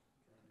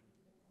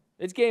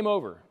 It's game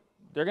over.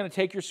 They're going to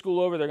take your school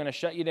over. They're going to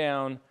shut you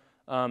down.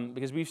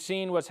 Because we've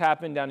seen what's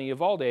happened down in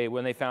Uvalde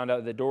when they found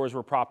out the doors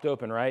were propped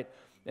open, right?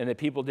 And that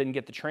people didn't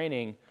get the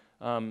training.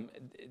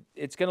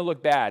 It's going to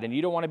look bad, and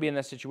you don't want to be in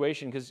that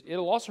situation because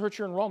it'll also hurt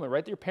your enrollment,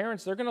 right? Your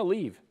parents, they're going to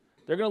leave.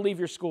 They're going to leave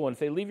your school, and if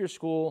they leave your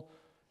school,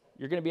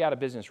 you're going to be out of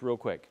business real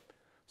quick.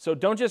 So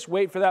don't just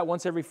wait for that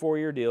once every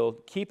 4-year deal.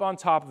 Keep on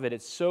top of it.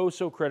 It's so,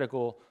 so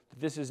critical that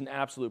this is an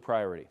absolute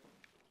priority.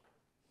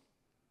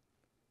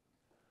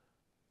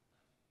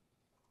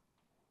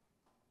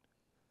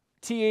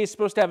 TA is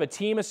supposed to have a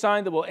team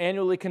assigned that will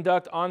annually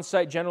conduct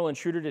on-site general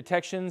intruder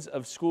detections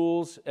of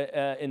schools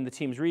in the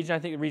team's region. I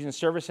think the region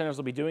service centers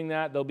will be doing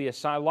that. They'll be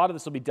assigned. A lot of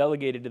this will be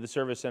delegated to the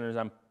service centers.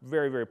 I'm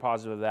very, very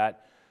positive of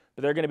that.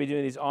 But they're going to be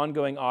doing these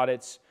ongoing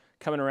audits,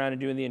 coming around and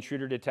doing the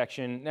intruder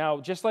detection. Now,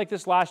 just like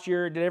this last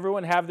year, did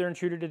everyone have their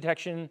intruder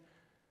detection?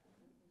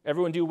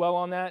 Everyone do well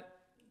on that?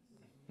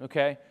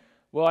 Okay.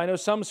 Well, I know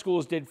some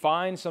schools did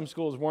fine, some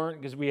schools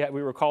weren't, because we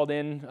were called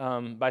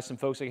in by some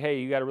folks like, hey,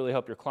 you got to really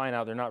help your client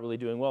out. They're not really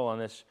doing well on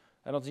this.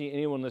 I don't see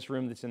anyone in this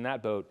room that's in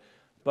that boat.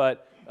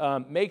 But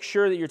make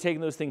sure that you're taking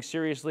those things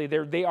seriously.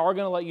 They are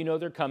going to let you know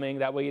they're coming.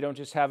 That way you don't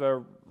just have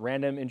a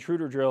random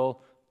intruder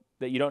drill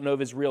that you don't know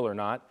if it's real or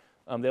not.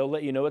 They'll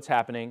let you know what's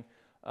happening.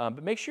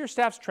 But make sure your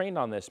staff's trained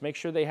on this. Make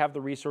sure they have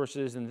the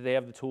resources and they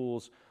have the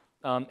tools.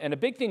 And a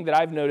big thing that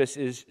I've noticed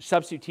is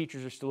substitute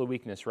teachers are still a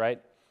weakness,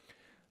 right?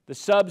 The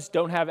subs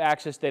don't have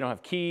access, they don't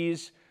have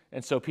keys,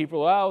 and so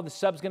people, oh, the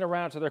sub's going to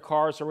run out to their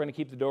car, so we're going to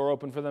keep the door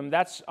open for them.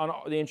 That's on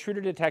the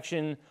intruder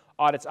detection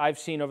audits I've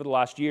seen over the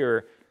last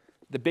year.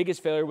 The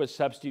biggest failure was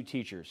substitute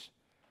teachers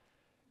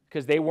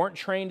because they weren't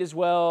trained as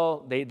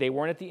well, they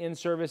weren't at the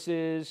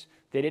in-services,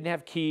 they didn't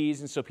have keys,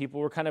 and so people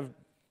were kind of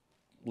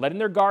letting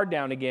their guard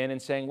down again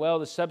and saying, well,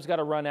 the sub's got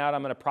to run out,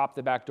 I'm going to prop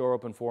the back door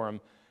open for them.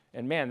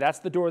 And man, that's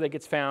the door that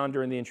gets found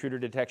during the intruder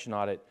detection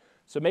audit.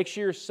 So make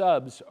sure your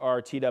subs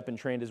are teed up and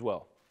trained as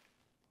well.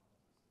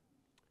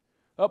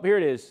 Oh, here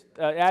it is.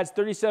 Adds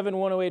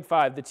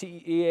 37-1085. The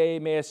TEA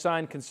may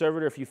assign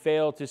conservator if you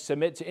fail to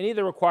submit to any of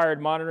the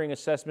required monitoring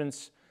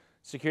assessments,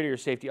 security or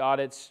safety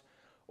audits,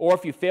 or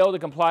if you fail to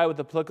comply with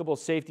applicable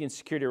safety and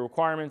security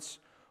requirements,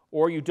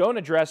 or you don't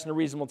address in a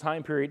reasonable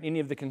time period any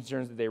of the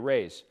concerns that they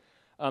raise.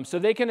 So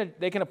they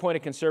can appoint a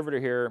conservator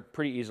here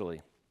pretty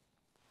easily.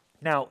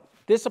 Now,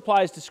 this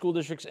applies to school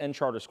districts and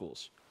charter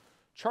schools.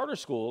 Charter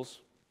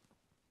schools,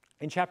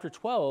 in Chapter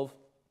 12,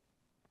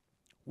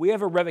 we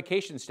have a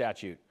revocation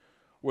statute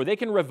where they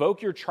can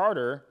revoke your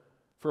charter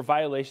for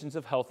violations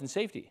of health and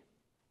safety.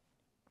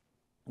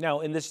 Now,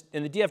 in the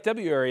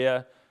DFW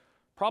area,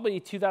 probably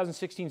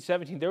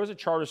 2016-17, there was a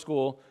charter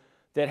school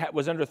that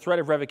was under threat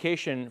of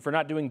revocation for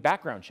not doing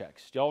background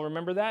checks. Do y'all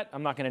remember that?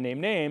 I'm not going to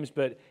name names,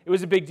 but it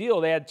was a big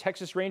deal. They had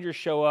Texas Rangers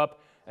show up,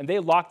 and they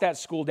locked that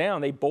school down.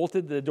 They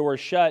bolted the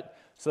doors shut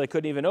so they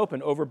couldn't even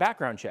open over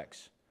background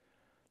checks.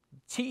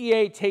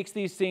 TEA takes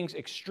these things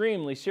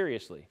extremely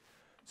seriously.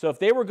 So if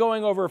they were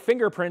going over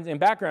fingerprints and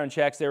background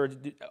checks, they were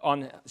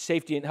on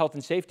safety and health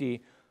and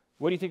safety,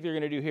 what do you think they're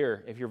going to do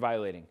here if you're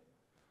violating?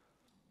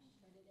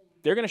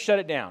 They're going to shut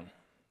it down.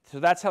 So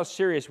that's how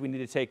serious we need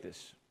to take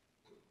this.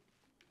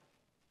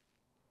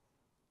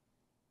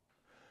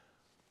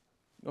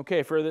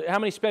 Okay, how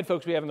many SPED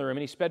folks we have in the room?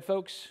 Any SPED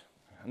folks?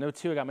 I know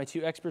two. I got my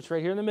two experts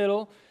right here in the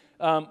middle.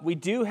 We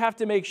do have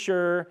to make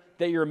sure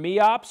that your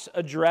MEOPs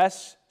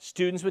address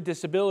students with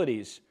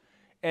disabilities.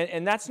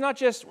 And that's not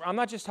just, I'm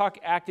not just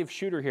talking active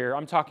shooter here.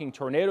 I'm talking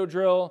tornado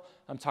drill.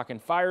 I'm talking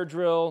fire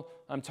drill.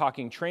 I'm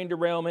talking train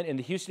derailment. In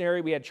the Houston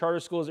area, we had charter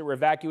schools that were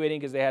evacuating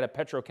because they had a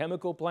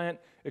petrochemical plant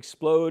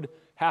explode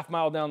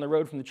half-mile down the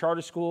road from the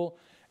charter school.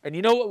 And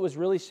you know what was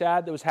really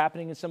sad that was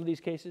happening in some of these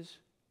cases?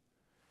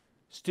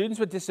 Students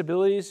with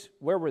disabilities,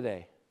 where were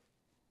they?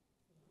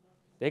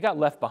 They got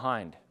left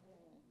behind.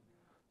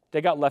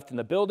 They got left in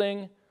the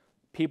building.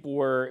 People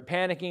were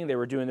panicking. They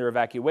were doing their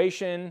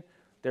evacuation.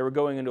 They were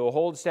going into a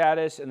hold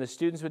status, and the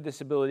students with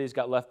disabilities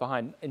got left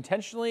behind.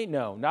 Intentionally?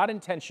 No, not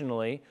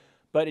intentionally,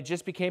 but it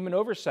just became an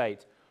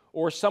oversight.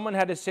 Or someone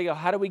had to say, oh,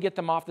 how do we get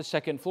them off the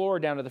second floor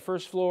down to the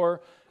first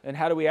floor, and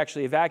how do we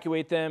actually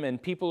evacuate them?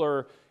 And people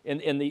are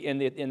in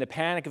the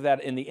panic of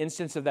that, in the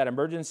instance of that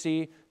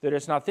emergency, they're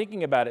just not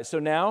thinking about it. So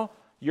now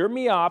your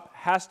MEOP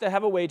has to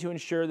have a way to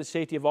ensure the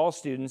safety of all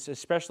students,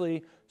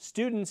 especially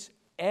students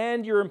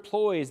and your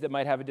employees that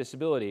might have a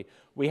disability.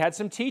 We had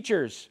some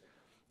teachers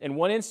in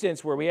one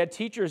instance where we had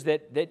teachers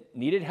that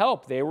needed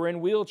help. They were in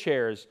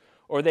wheelchairs,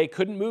 or they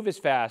couldn't move as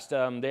fast.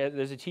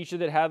 There's a teacher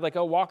that had like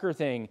a walker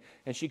thing,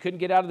 and she couldn't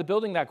get out of the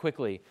building that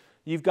quickly.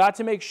 You've got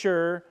to make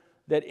sure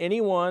that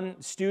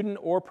anyone, student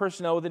or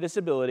personnel with a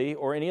disability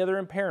or any other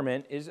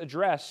impairment, is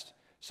addressed.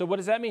 So what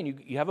does that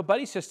mean? You have a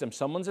buddy system.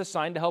 Someone's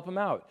assigned to help them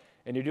out,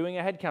 and you're doing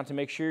a head count to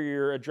make sure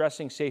you're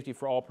addressing safety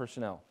for all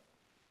personnel.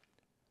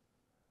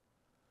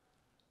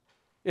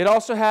 It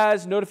also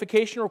has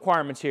notification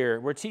requirements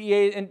here, where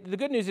TEA, and the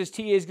good news is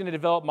TEA is going to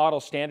develop model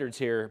standards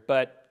here,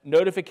 but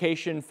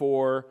notification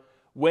for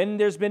when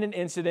there's been an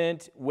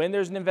incident, when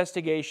there's an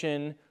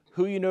investigation,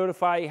 who you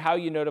notify, how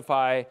you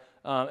notify,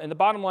 and the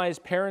bottom line is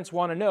parents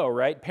want to know,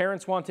 right?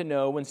 Parents want to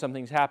know when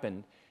something's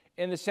happened.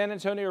 In the San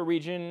Antonio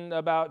region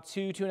about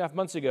 2.5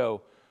 months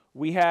ago,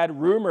 we had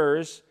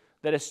rumors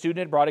that a student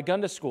had brought a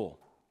gun to school.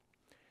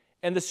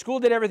 And the school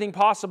did everything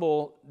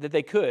possible that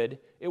they could.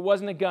 It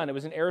wasn't a gun. It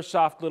was an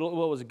airsoft little,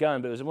 well, it was a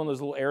gun, but it was one of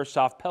those little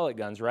airsoft pellet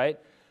guns, right?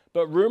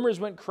 But rumors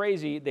went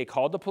crazy. They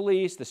called the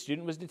police. The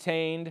student was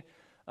detained.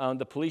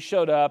 The police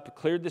showed up,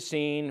 cleared the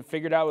scene,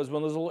 figured out it was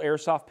one of those little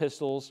airsoft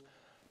pistols.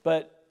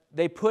 But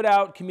they put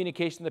out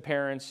communication to the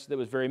parents that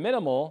was very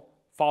minimal,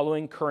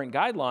 following current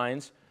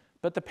guidelines.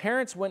 But the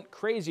parents went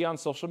crazy on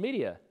social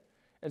media.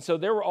 And so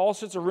there were all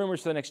sorts of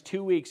rumors for the next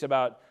 2 weeks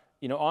about,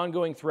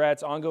 ongoing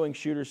threats, ongoing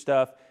shooter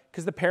stuff,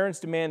 because the parents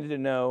demanded to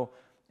know.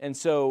 And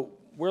so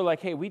we're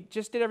like, hey, we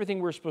just did everything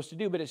we were supposed to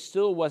do, but it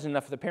still wasn't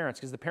enough for the parents,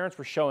 because the parents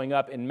were showing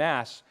up en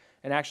masse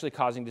and actually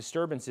causing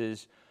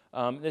disturbances.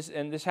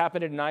 This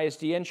happened at an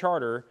ISD and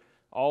charter,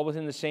 all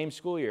within the same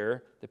school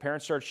year. The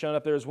parents started showing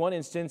up. There was one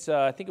instance,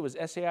 I think it was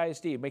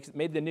SAISD,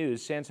 made the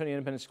news, San Antonio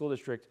Independent School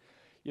District.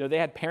 They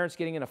had parents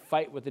getting in a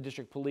fight with the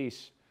district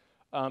police.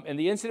 And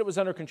the incident was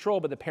under control,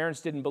 but the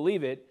parents didn't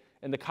believe it,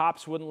 and the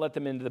cops wouldn't let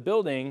them into the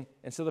building,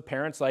 and so the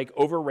parents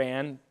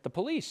overran the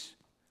police.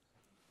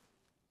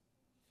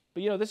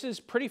 But this is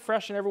pretty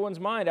fresh in everyone's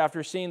mind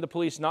after seeing the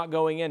police not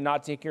going in,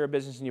 not taking care of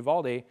business in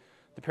Uvalde.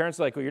 The parents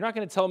are like, well, you're not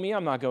going to tell me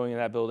I'm not going in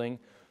that building.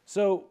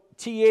 So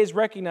TEAs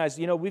recognize,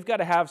 we've got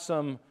to have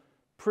some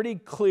pretty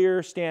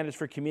clear standards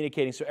for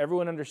communicating so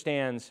everyone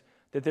understands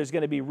that there's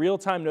going to be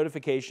real-time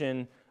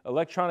notification,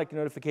 electronic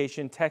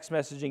notification, text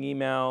messaging,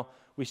 email.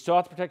 We still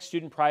have to protect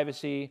student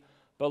privacy,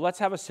 but let's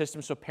have a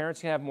system so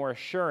parents can have more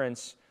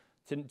assurance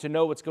to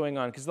know what's going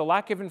on, because the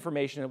lack of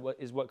information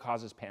is what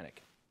causes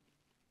panic.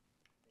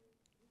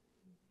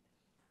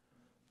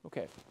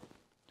 Okay.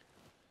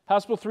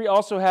 House Bill 3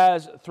 also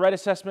has threat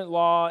assessment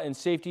law and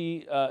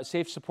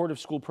safe supportive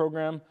school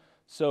program.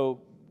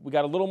 So we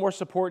got a little more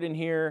support in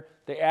here.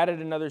 They added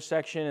another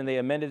section and they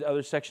amended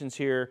other sections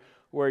here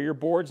where your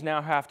boards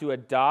now have to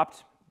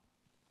adopt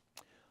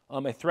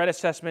a threat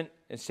assessment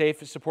and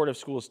safe supportive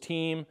schools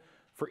team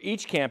for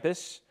each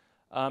campus.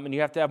 And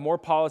you have to have more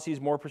policies,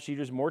 more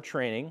procedures, more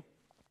training.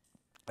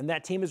 And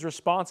that team is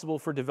responsible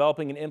for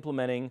developing and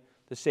implementing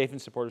the safe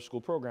and supportive school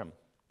program.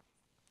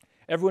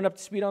 Everyone up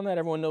to speed on that?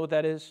 Everyone know what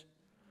that is?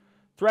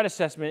 Threat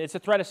assessment, it's a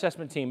threat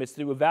assessment team. It's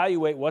to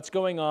evaluate what's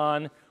going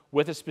on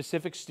with a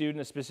specific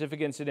student, a specific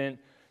incident,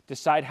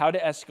 decide how to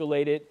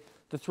escalate it.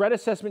 The threat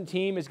assessment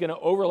team is going to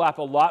overlap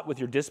a lot with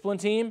your discipline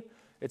team.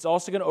 It's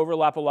also going to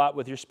overlap a lot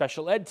with your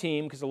special ed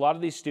team, because a lot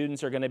of these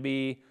students are going to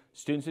be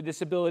students with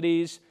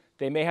disabilities.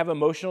 They may have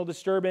emotional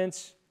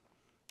disturbance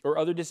or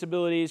other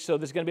disabilities, so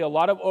there's going to be a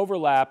lot of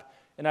overlap.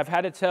 And I've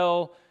had to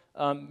tell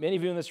many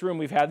of you in this room,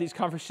 we've had these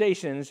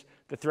conversations.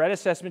 The threat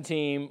assessment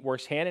team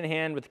works hand in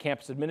hand with the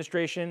campus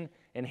administration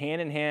and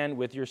hand in hand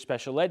with your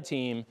special ed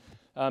team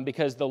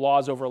because the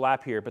laws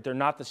overlap here, but they're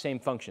not the same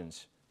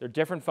functions. They're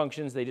different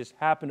functions. They just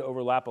happen to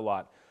overlap a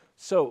lot.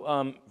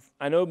 So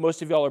I know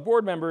most of y'all are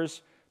board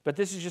members, but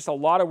this is just a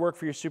lot of work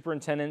for your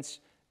superintendents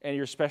and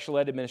your special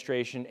ed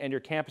administration and your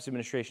campus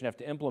administration have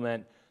to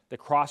implement the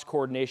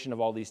cross-coordination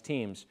of all these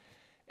teams.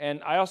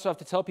 And I also have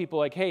to tell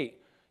people, hey,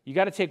 you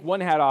got to take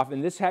one hat off.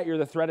 In this hat, you're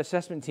the threat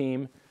assessment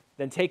team.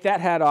 Then take that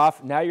hat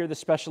off. Now you're the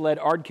special ed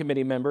ARD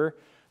committee member.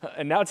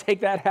 And now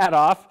take that hat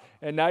off.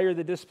 And now you're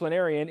the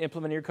disciplinarian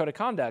implementing your code of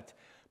conduct.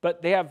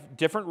 But they have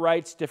different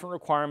rights, different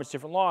requirements,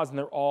 different laws, and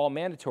they're all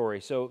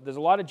mandatory. So there's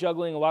a lot of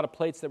juggling, a lot of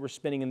plates that we're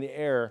spinning in the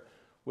air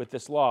with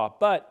this law.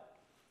 But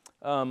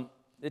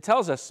it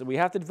tells us that we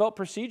have to develop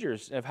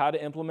procedures of how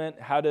to implement,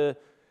 how to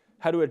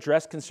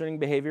address concerning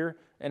behavior,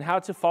 and how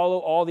to follow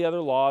all the other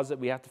laws that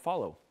we have to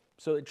follow.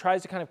 So it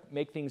tries to kind of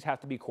make things have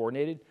to be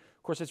coordinated.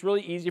 Of course, it's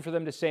really easy for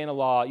them to say in a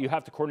law, you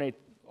have to coordinate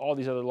all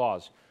these other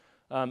laws.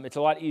 It's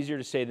a lot easier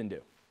to say than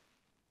do.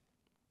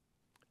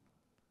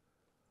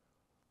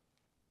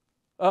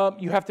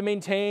 You have to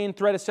maintain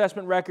threat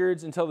assessment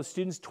records until the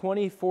student's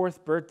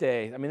 24th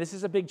birthday. I mean, this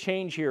is a big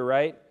change here,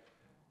 right?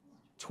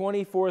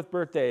 24th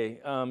birthday.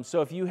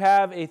 So if you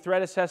have a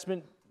threat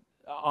assessment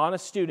on a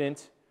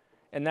student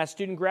and that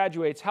student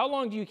graduates, how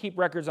long do you keep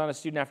records on a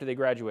student after they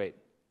graduate?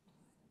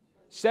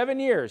 7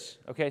 years.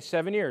 Okay,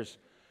 7 years.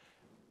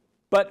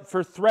 But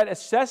for threat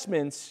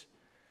assessments,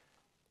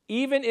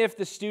 even if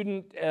the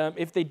student,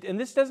 and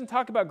this doesn't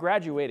talk about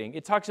graduating,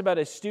 it talks about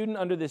a student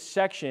under this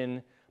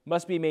section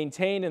must be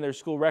maintained in their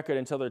school record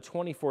until their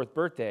 24th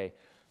birthday.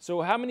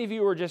 So how many of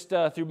you were just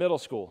through middle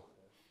school?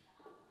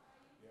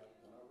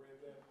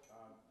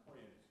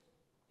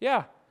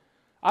 Yeah.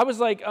 I was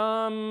like,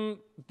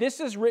 this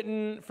is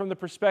written from the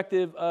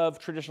perspective of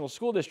traditional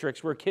school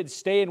districts where kids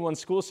stay in one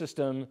school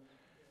system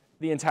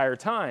the entire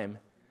time.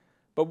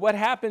 But what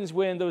happens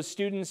when those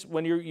students,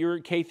 when you're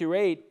K through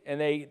 8, and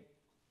do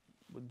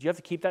you have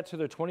to keep that to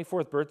their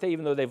 24th birthday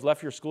even though they've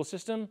left your school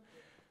system?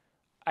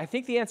 I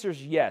think the answer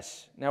is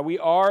yes. Now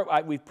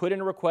we've put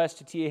in a request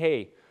to TA,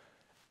 hey,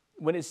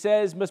 when it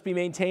says must be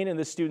maintained in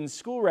the student's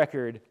school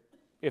record,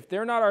 if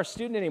they're not our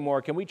student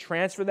anymore, can we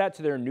transfer that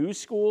to their new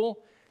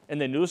school and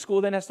the new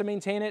school then has to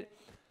maintain it?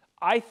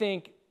 I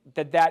think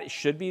that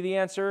should be the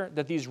answer,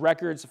 that these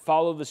records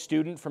follow the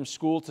student from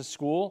school to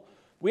school.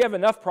 We have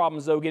enough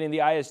problems, though, getting the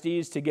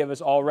ISDs to give us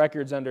all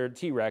records under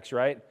T-Rex,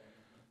 right?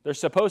 They're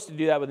supposed to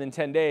do that within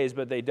 10 days,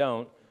 but they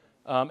don't.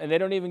 And they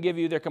don't even give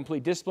you their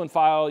complete discipline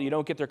file. You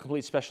don't get their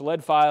complete special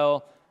ed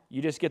file.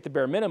 You just get the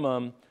bare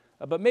minimum.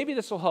 But maybe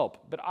this will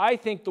help. But I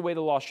think the way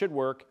the law should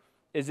work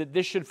is that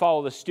this should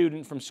follow the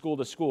student from school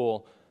to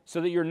school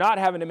so that you're not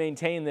having to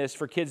maintain this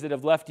for kids that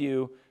have left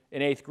you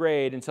in 8th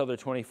grade until they're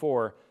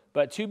 24.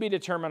 But to be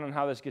determined on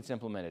how this gets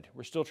implemented.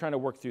 We're still trying to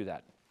work through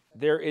that.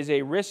 There is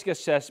a risk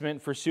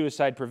assessment for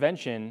suicide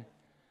prevention,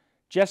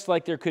 just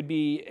like there could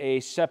be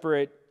a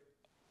separate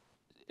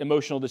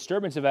emotional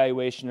disturbance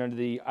evaluation under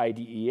the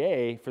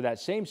IDEA for that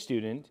same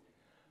student,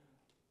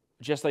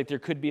 just like there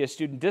could be a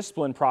student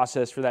discipline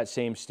process for that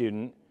same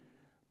student,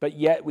 but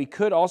yet we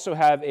could also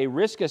have a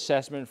risk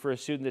assessment for a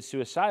student that's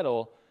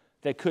suicidal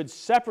that could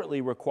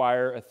separately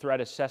require a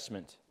threat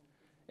assessment.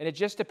 And it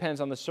just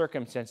depends on the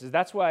circumstances.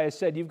 That's why I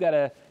said you've got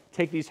to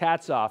take these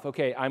hats off.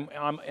 Okay,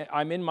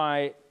 I'm in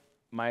my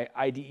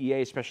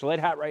IDEA special ed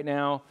hat right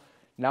now.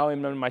 Now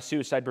I'm in my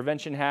suicide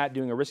prevention hat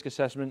doing a risk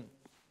assessment.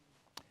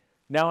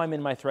 Now I'm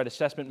in my threat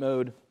assessment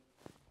mode.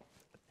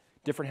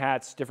 Different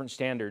hats, different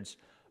standards.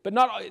 But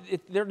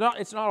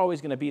it's not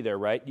always going to be there,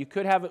 right? We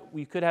could have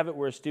it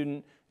where a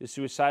student is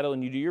suicidal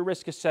and you do your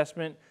risk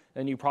assessment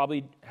and you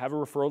probably have a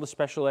referral to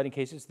special ed in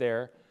case it's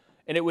there.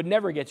 And it would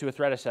never get to a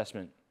threat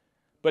assessment.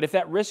 But if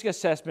that risk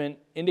assessment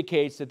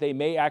indicates that they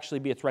may actually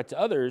be a threat to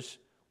others,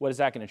 what is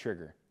that going to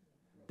trigger?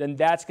 Then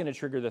that's going to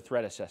trigger the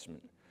threat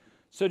assessment.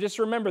 So just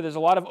remember, there's a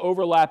lot of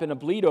overlap and a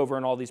bleed over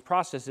in all these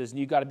processes, and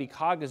you've got to be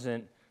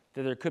cognizant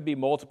that there could be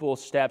multiple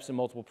steps and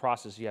multiple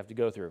processes you have to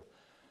go through.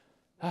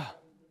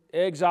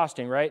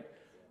 Exhausting, right?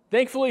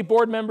 Thankfully,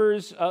 board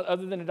members,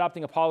 other than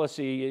adopting a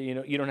policy,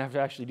 you don't have to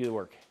actually do the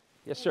work.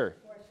 Yes, sir.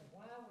 Why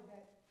would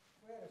that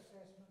threat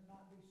assessment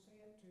not be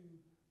sent to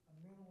a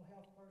mental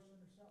health person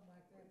or something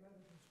like that rather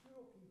than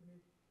school keeping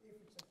it if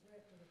it's a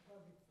threat to the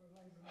public for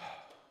later on?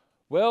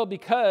 Well,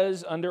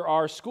 because under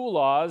our school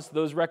laws,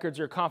 those records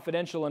are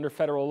confidential under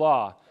federal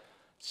law.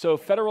 So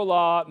federal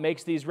law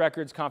makes these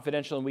records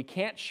confidential, and we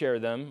can't share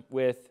them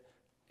with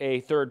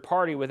a third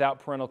party without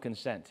parental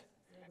consent,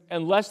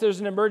 unless there's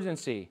an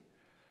emergency.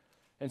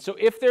 And so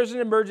if there's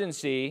an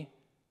emergency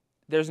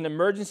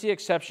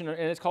exception, and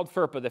it's called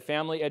FERPA, the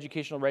Family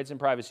Educational Rights and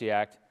Privacy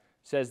Act,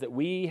 says that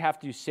we have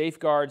to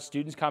safeguard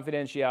students'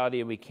 confidentiality,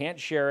 and we can't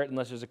share it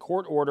unless there's a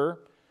court order,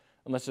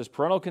 unless there's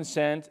parental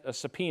consent, a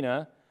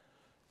subpoena,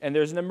 and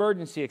there's an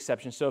emergency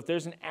exception. So if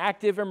there's an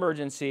active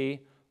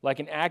emergency, like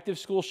an active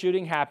school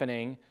shooting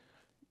happening,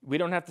 we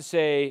don't have to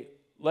say,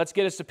 let's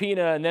get a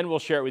subpoena and then we'll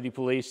share it with you,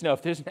 police. No,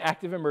 if there's an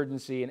active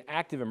emergency,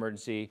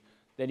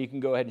 then you can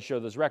go ahead and show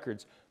those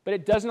records. But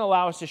it doesn't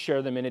allow us to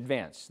share them in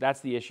advance.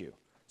 That's the issue.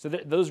 So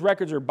those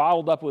records are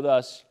bottled up with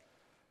us,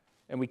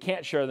 and we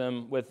can't share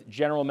them with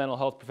general mental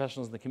health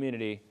professionals in the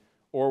community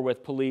or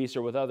with police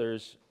or with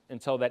others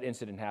until that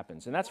incident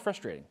happens. And that's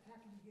frustrating. How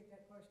can you get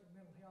that person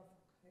mental health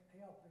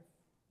help if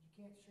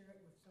you can't share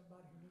it with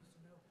somebody who needs to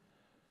know?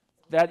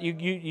 That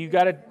you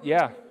got to,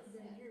 yeah.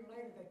 Then a year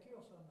later they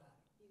kill somebody.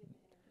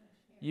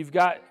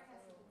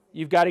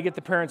 You've got to get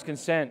the parents'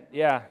 consent.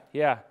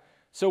 Yeah.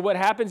 So what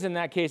happens in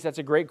that case, that's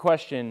a great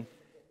question,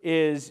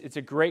 it's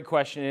a great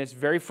question, and it's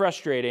very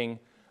frustrating,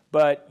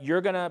 but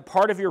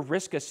part of your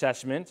risk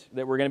assessment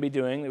that we're going to be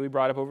doing, that we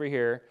brought up over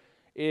here,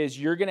 is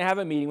you're going to have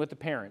a meeting with the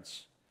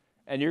parents,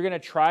 and you're going to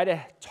try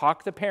to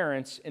talk the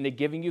parents into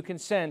giving you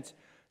consent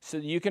so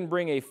that you can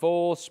bring a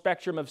full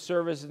spectrum of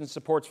services and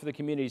supports for the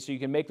community, so you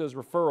can make those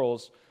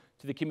referrals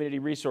to the community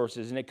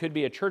resources. And it could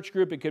be a church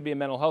group, it could be a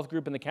mental health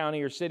group in the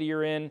county or city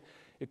you're in,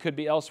 it could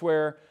be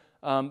elsewhere.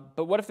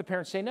 But what if the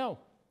parents say no?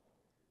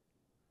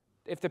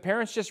 If the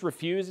parents just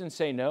refuse and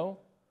say no,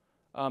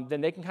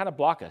 then they can kind of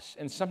block us.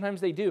 And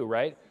sometimes they do,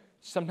 right?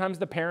 Sometimes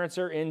the parents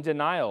are in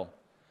denial.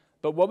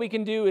 But what we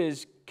can do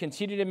is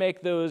continue to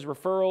make those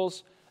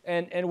referrals.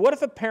 And what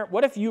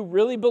if you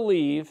really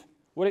believe,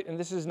 and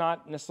this is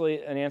not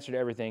necessarily an answer to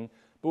everything,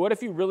 but what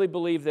if you really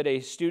believe that a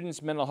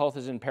student's mental health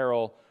is in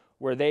peril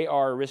where they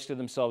are a risk to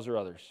themselves or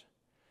others?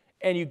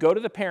 And you go to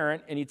the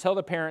parent and you tell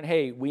the parent,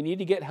 hey, we need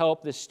to get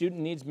help, this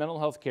student needs mental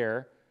health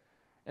care,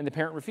 and the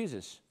parent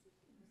refuses.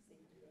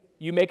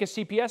 You make a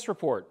CPS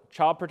report,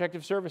 Child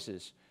Protective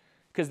Services,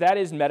 because that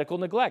is medical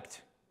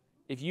neglect.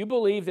 If you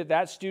believe that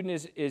that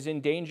student is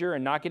in danger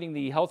and not getting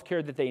the health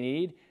care that they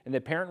need, and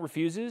the parent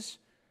refuses,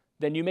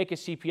 then you make a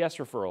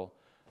CPS referral.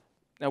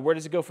 Now, where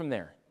does it go from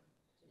there?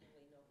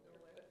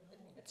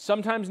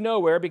 Sometimes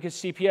nowhere, because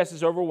CPS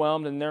is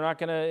overwhelmed and they're not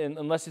going to,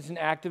 unless it's an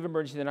active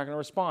emergency, they're not going to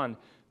respond.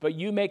 But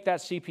you make that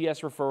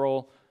CPS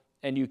referral,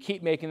 and you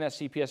keep making that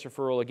CPS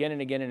referral again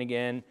and again and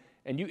again.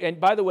 And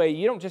by the way,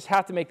 you don't just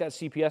have to make that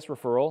CPS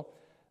referral.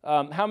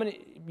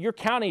 Your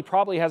county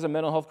probably has a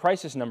mental health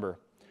crisis number.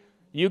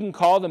 You can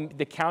call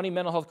the county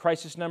mental health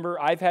crisis number.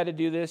 I've had to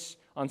do this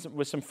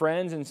with some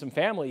friends and some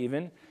family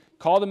even.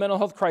 Call the mental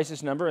health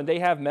crisis number, and they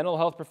have mental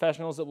health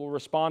professionals that will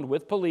respond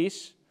with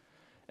police.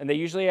 And they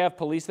usually have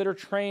police that are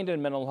trained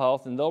in mental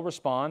health, and they'll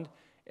respond.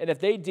 And if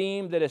they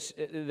deem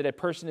that a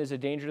person is a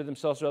danger to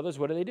themselves or others,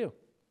 what do?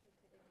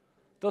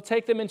 They'll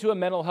take them into a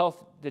mental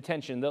health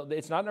detention.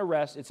 It's not an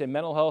arrest. It's a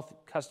mental health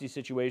custody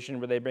situation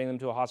where they bring them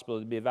to a hospital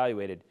to be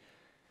evaluated.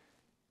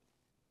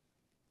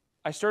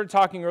 I started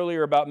talking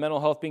earlier about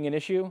mental health being an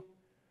issue.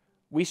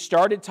 We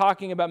started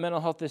talking about mental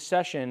health this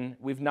session.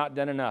 We've not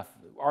done enough.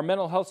 Our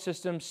mental health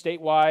system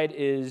statewide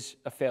is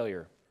a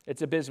failure.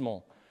 It's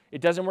abysmal.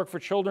 It doesn't work for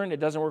children. It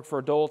doesn't work for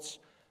adults.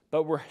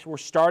 But we're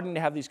starting to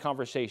have these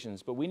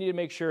conversations. But we need to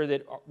make sure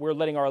that we're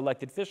letting our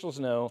elected officials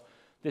know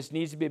this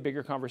needs to be a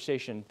bigger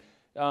conversation.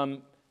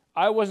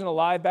 I wasn't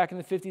alive back in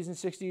the 50s and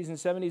 60s and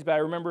 70s,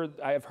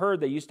 but I have heard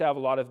they used to have a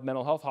lot of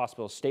mental health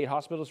hospitals, state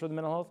hospitals for the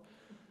mental health.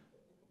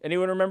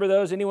 Anyone remember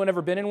those? Anyone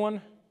ever been in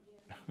one?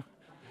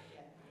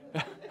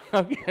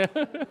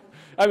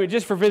 I mean,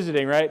 just for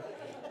visiting, right?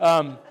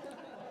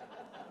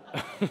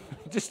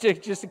 Just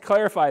to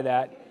clarify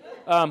that.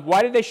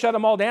 Why did they shut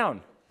them all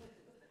down?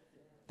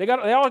 They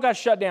all got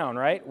shut down,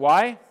 right?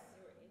 Why?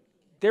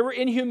 They were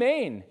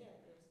inhumane.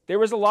 There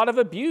was a lot of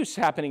abuse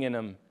happening in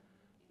them.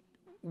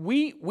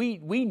 We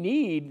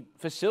need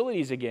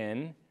facilities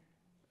again.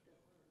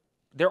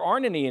 There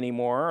aren't any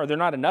anymore, or there are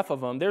not enough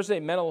of them. There's a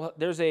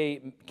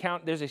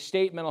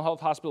state mental health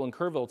hospital in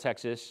Kerrville,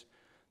 Texas,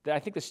 that I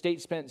think the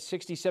state spent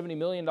 $60, $70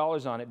 million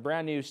on it,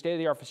 brand new,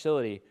 state-of-the-art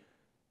facility.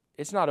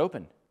 It's not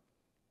open.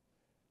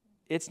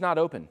 It's not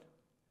open.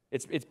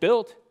 It's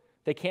built.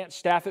 They can't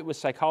staff it with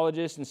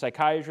psychologists and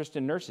psychiatrists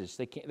and nurses.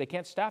 They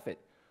can't staff it.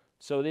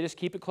 So they just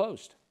keep it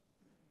closed.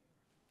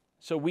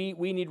 So we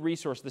need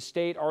resources. The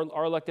state,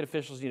 our elected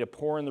officials need to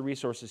pour in the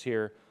resources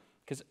here,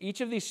 because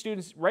each of these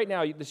students, right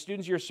now, the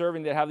students you're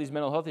serving that have these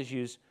mental health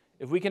issues,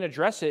 if we can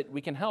address it, we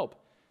can help.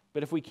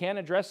 But if we can't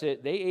address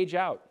it, they age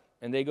out,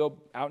 and they go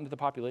out into the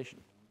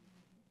population.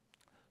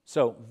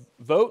 So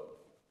vote,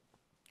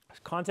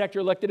 contact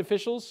your elected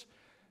officials,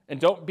 and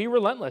don't be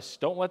relentless.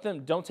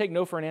 Don't take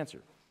no for an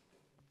answer.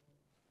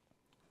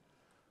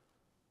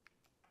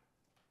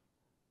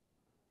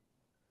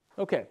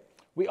 Okay,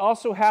 we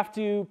also have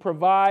to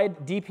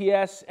provide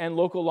DPS and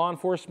local law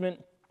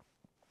enforcement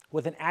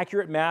with an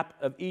accurate map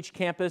of each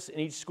campus and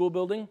each school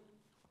building,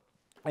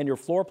 and your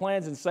floor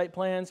plans and site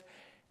plans,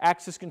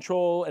 access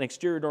control and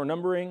exterior door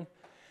numbering.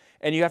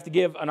 And you have to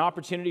give an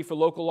opportunity for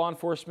local law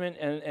enforcement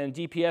and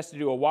DPS to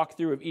do a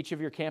walkthrough of each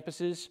of your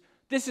campuses.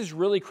 This is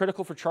really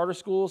critical for charter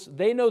schools.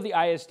 They know the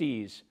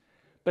ISDs,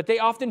 but they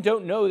often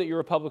don't know that you're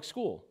a public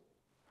school.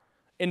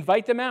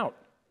 Invite them out.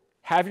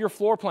 Have your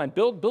floor plan.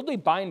 Build a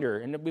binder,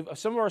 and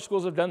some of our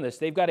schools have done this.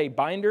 They've got a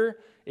binder,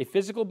 a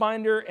physical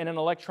binder, and an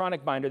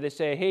electronic binder. They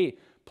say, hey,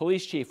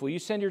 police chief, will you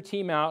send your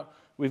team out?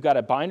 We've got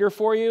a binder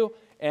for you,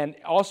 and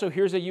also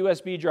here's a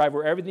USB drive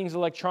where everything's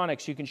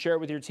electronic so you can share it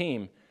with your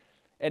team.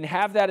 And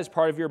have that as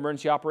part of your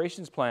emergency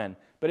operations plan.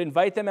 But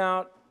invite them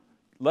out,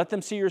 let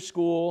them see your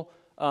school.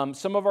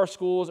 Some of our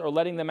schools are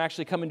letting them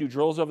actually come and do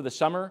drills over the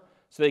summer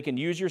so they can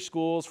use your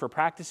schools for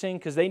practicing,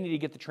 because they need to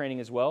get the training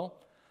as well.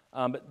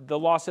 But the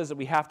law says that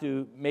we have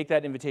to make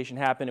that invitation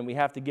happen, and we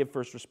have to give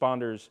first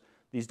responders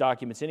these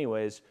documents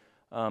anyways.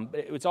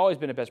 It's always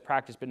been a best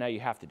practice, but now you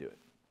have to do it.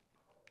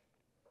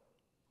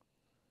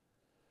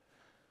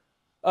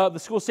 The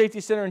School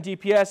Safety Center and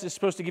DPS is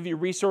supposed to give you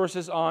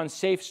resources on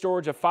safe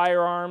storage of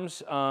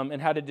firearms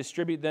and how to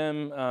distribute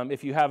them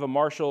if you have a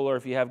marshal or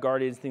if you have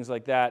guardians, things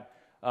like that.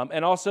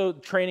 And also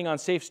training on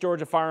safe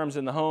storage of firearms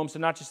in the home, so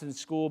not just in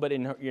school, but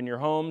in your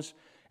homes,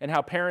 and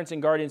how parents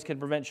and guardians can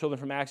prevent children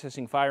from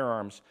accessing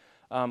firearms.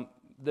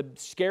 the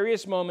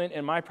scariest moment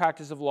in my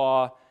practice of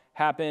law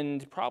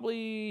happened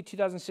probably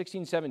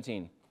 2016,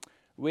 17.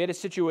 We had a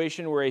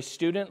situation where a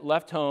student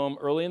left home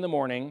early in the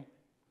morning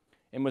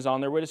and was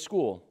on their way to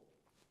school.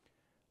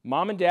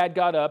 Mom and dad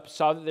got up,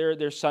 saw that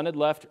their son had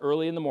left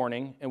early in the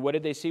morning, and what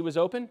did they see was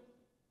open?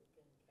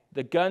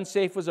 The gun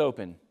safe was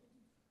open.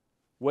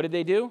 What did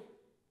they do?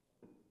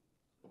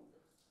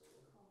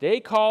 They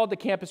called the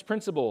campus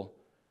principal.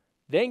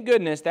 Thank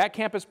goodness that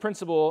campus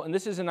principal, and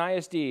this is an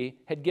ISD,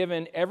 had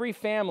given every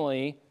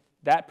family,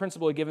 that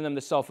principal had given them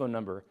the cell phone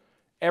number.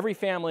 Every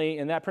family,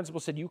 and that principal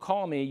said, you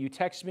call me, you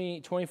text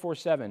me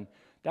 24/7.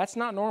 That's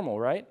not normal,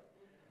 right?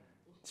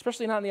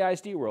 Especially not in the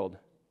ISD world.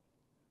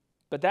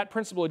 But that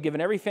principal had given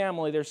every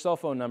family their cell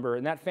phone number,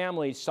 and that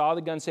family saw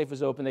the gun safe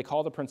was open. They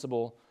called the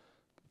principal.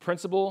 The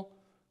principal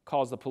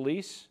calls the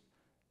police,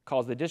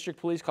 calls the district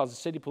police, calls the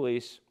city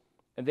police,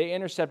 and they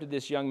intercepted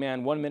this young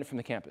man 1 minute from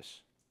the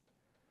campus.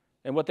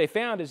 And what they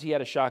found is he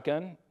had a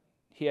shotgun,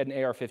 he had an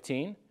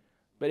AR-15,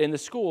 but in the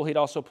school, he'd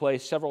also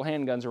placed several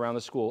handguns around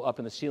the school up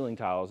in the ceiling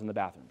tiles in the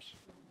bathrooms.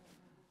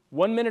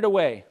 1 minute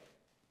away.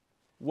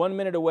 1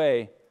 minute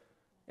away.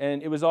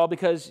 And it was all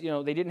because,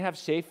 they didn't have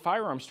safe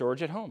firearm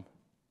storage at home.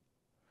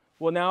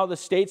 Well, now the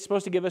state's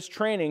supposed to give us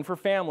training for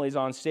families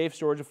on safe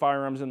storage of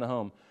firearms in the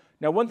home.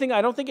 Now, one thing,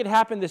 I don't think it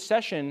happened this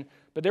session,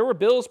 but there were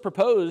bills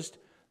proposed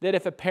that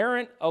if a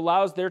parent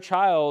allows their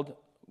child,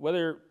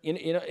 whether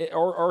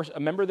or a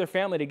member of their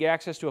family, to get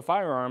access to a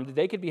firearm, that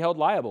they could be held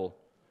liable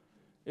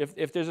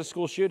if there's a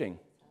school shooting.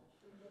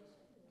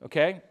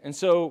 Okay? And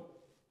so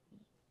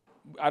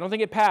I don't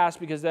think it passed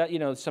because that,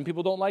 some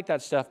people don't like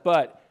that stuff,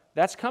 but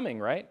that's coming,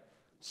 right?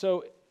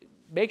 So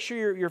make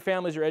sure your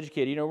families are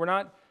educated. We're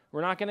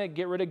not going to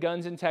get rid of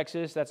guns in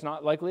Texas. That's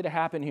not likely to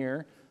happen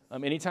here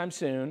anytime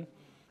soon.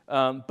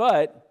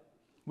 But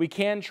we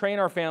can train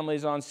our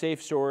families on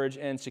safe storage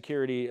and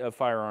security of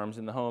firearms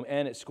in the home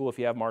and at school if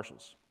you have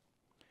marshals.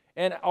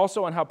 And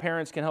also on how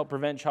parents can help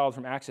prevent child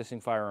from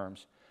accessing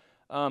firearms.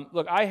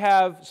 Look, I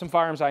have some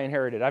firearms I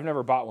inherited. I've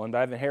never bought one,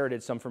 but I've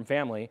inherited some from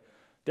family.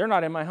 They're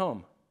not in my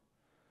home.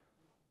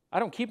 I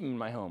don't keep them in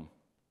my home.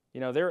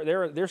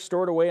 They're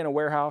stored away in a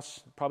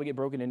warehouse, probably get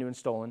broken into and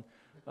stolen.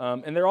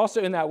 And they're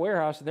also in that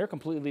warehouse, and they're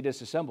completely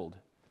disassembled.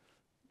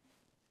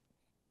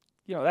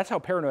 That's how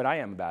paranoid I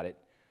am about it.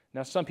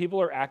 Now, some people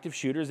are active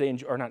shooters.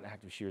 Or not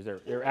active shooters.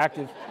 They're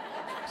active.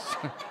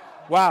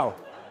 Wow,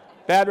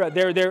 bad.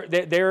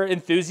 They're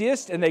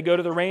enthusiasts, and they go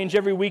to the range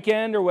every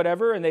weekend or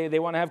whatever, and they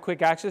want to have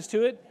quick access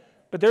to it.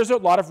 But there's a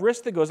lot of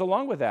risk that goes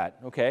along with that.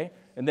 Okay,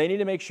 and they need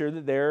to make sure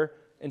that they're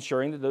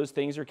ensuring that those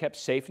things are kept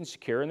safe and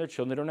secure, and their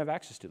children don't have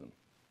access to them.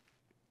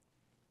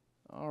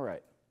 All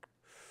right.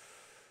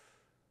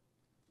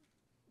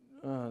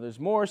 There's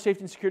more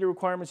safety and security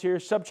requirements here.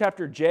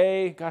 Subchapter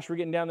J, gosh, we're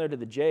getting down there to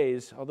the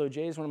J's, although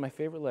J is one of my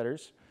favorite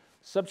letters.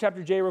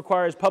 Subchapter J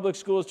requires public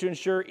schools to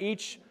ensure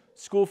each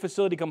school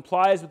facility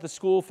complies with the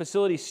school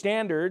facility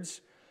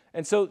standards.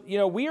 And so,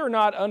 we are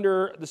not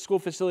under the school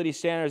facility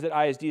standards that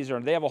ISDs are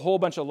under. They have a whole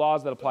bunch of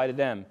laws that apply to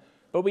them.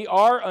 But we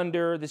are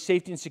under the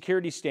safety and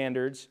security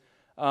standards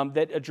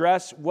that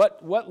address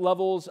what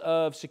levels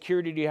of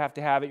security do you have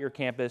to have at your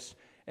campus.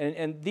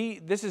 And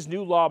this is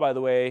new law, by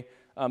the way.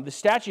 The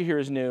statute here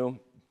is new,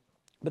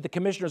 but the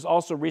commissioners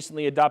also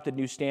recently adopted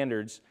new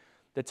standards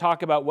that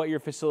talk about what your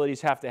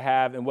facilities have to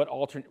have and what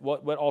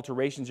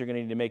alterations you're going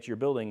to need to make to your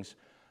buildings.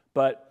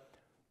 But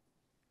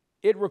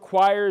it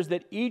requires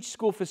that each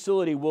school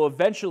facility will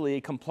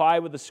eventually comply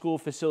with the school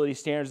facility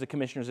standards the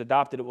commissioners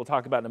adopted, that we'll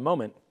talk about in a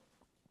moment.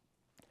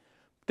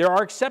 There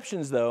are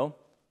exceptions, though,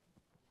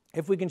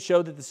 if we can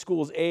show that the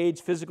school's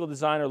age, physical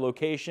design, or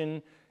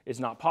location is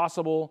not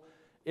possible,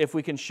 if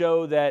we can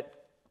show that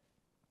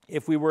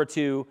if we were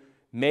to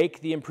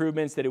make the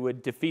improvements that it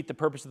would defeat the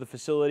purpose of the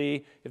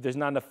facility, if there's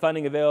not enough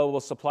funding available,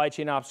 supply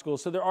chain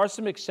obstacles. So there are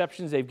some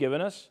exceptions they've given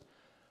us.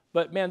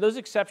 But man, those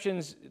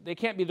exceptions, they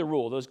can't be the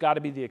rule. Those got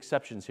to be the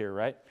exceptions here,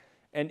 right?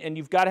 And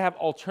you've got to have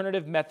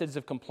alternative methods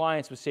of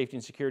compliance with safety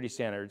and security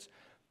standards.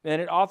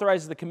 And it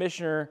authorizes the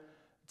commissioner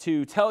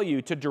to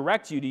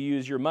direct you to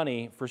use your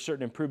money for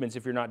certain improvements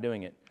if you're not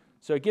doing it.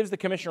 So it gives the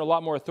commissioner a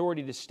lot more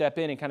authority to step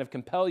in and kind of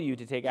compel you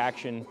to take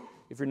action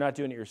if you're not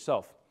doing it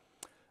yourself.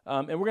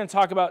 And we're going to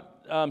talk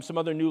about some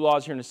other new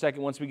laws here in a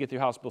second once we get through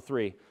House Bill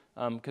 3,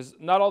 because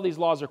not all these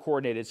laws are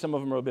coordinated. Some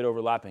of them are a bit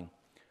overlapping.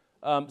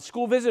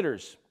 School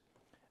visitors.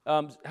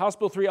 House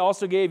Bill 3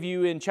 also gave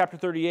you in Chapter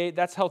 38,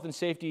 that's Health and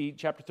Safety,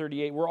 Chapter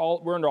 38.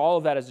 We're under all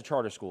of that as a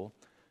charter school.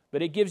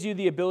 But it gives you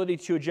the ability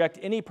to eject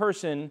any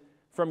person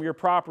from your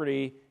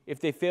property if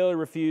they fail or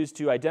refuse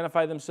to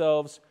identify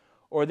themselves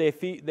or they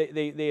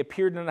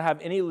appear to not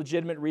have any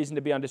legitimate reason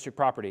to be on district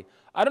property.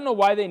 I don't know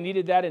why they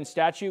needed that in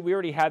statute. We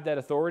already had that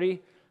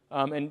authority.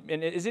 And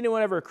has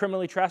anyone ever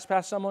criminally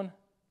trespassed someone?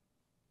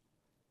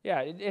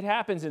 Yeah, it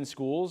happens in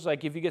schools.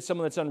 Like if you get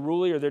someone that's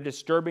unruly or they're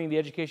disturbing the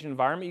education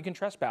environment, you can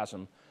trespass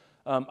them.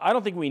 I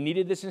don't think we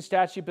needed this in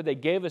statute, but they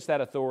gave us that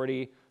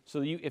authority.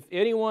 So if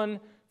anyone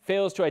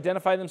fails to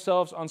identify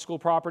themselves on school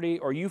property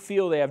or you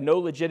feel they have no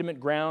legitimate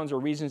grounds or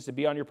reasons to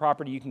be on your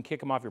property, you can kick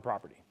them off your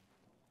property.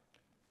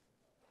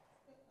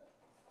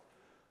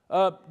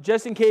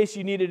 Just in case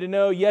you needed to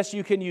know, yes,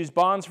 you can use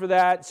bonds for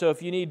that. So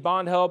if you need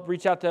bond help,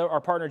 reach out to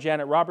our partner,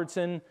 Janet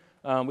Robertson.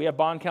 We have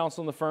bond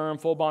counsel in the firm,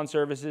 full bond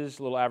services,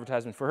 a little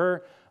advertisement for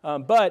her.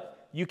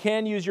 But you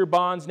can use your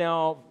bonds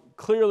now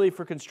clearly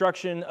for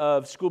construction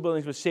of school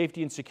buildings with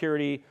safety and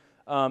security.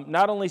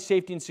 Not only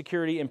safety and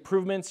security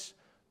improvements,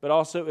 but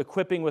also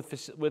equipping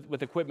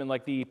with equipment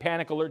like the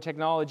panic alert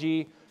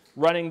technology,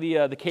 running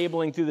the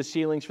cabling through the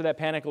ceilings for that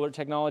panic alert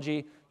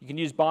technology. You can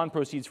use bond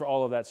proceeds for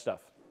all of that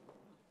stuff.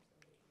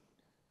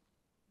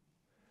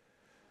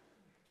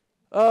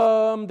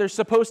 There's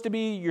supposed to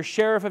be your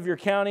sheriff of your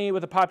county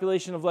with a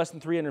population of less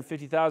than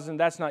 350,000.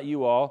 That's not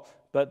you all,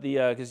 but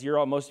because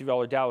most of you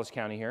all are Dallas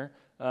County here.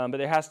 But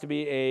there has to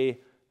be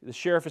the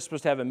sheriff is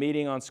supposed to have a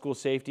meeting on school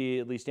safety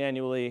at least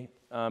annually,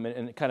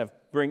 and kind of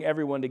bring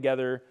everyone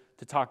together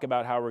to talk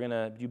about how we're going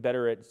to do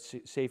better at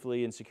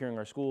safely and securing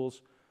our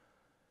schools.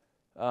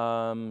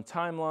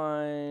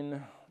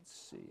 Timeline,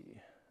 let's see.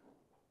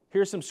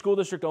 Here's some school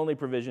district only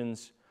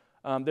provisions.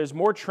 There's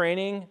more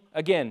training.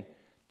 Again,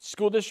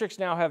 school districts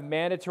now have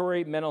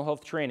mandatory mental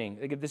health training.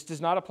 Again, this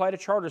does not apply to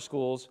charter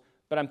schools,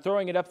 but I'm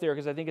throwing it up there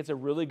because I think it's a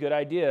really good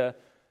idea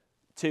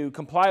to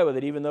comply with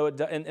it, even though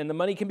and the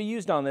money can be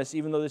used on this,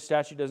 even though this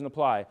statute doesn't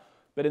apply.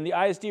 But in the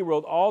ISD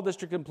world, all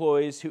district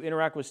employees who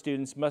interact with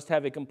students must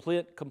have a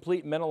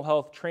complete mental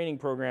health training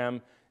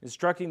program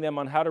instructing them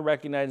on how to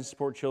recognize and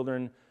support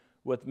children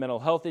with mental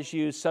health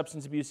issues,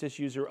 substance abuse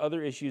issues, or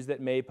other issues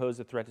that may pose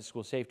a threat to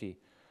school safety.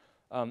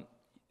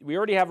 We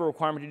already have a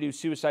requirement to do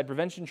suicide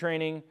prevention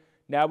training.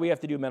 Now we have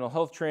to do mental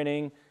health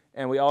training,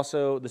 and we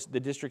also, the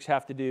districts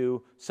have to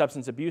do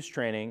substance abuse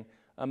training.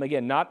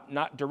 Again,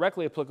 not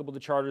directly applicable to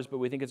charters, but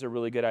we think it's a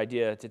really good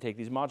idea to take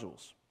these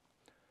modules.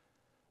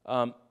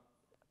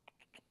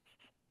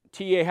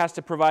 TEA has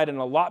to provide an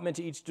allotment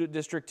to each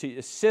district to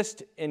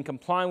assist in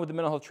complying with the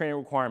mental health training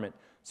requirement.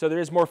 So there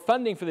is more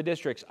funding for the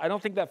districts. I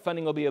don't think that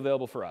funding will be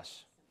available for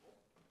us.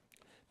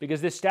 Because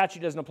this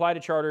statute doesn't apply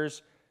to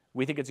charters,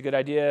 we think it's a good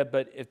idea,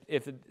 but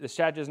if the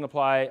statute doesn't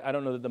apply, I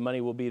don't know that the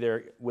money will be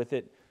there with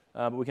it,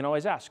 but we can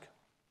always ask.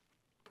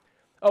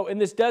 Oh,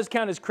 and this does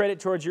count as credit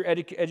towards your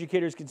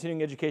educators'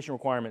 continuing education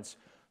requirements.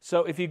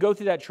 So if you go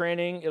through that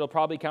training, it'll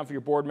probably count for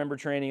your board member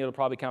training, it'll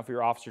probably count for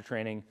your officer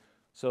training,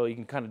 so you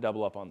can kind of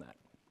double up on that.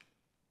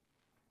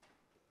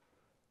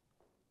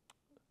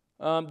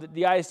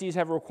 The ISDs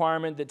have a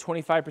requirement that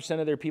 25%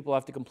 of their people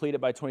have to complete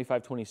it by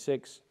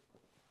 25-26,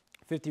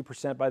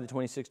 50% by the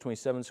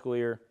 26-27 school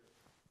year,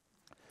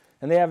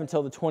 and they have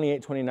until the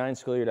 28-29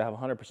 school year to have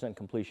 100%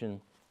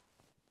 completion.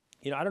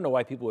 You know, I don't know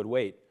why people would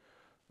wait.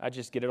 I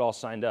just get it all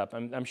signed up.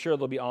 I'm sure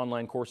there'll be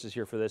online courses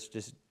here for this.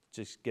 Just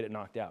get it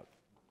knocked out.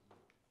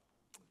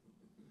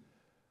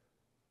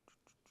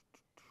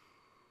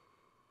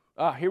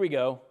 Here we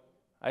go.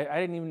 I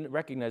didn't even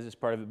recognize this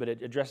part of it, but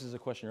it addresses a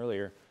question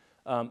earlier.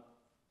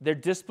 Their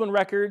discipline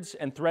records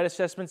and threat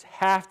assessments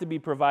have to be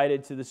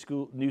provided to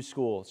the new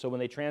school. So when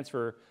they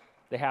transfer,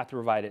 they have to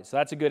provide it. So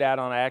that's a good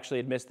add-on. I actually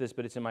had missed this,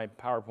 but it's in my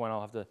PowerPoint.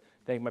 I'll have to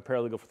thank my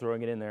paralegal for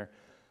throwing it in there.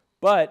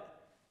 But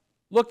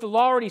look, the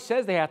law already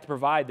says they have to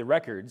provide the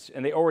records,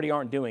 and they already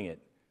aren't doing it.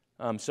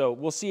 So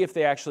we'll see if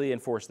they actually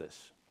enforce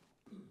this.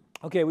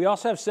 Okay, we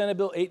also have Senate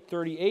Bill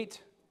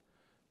 838.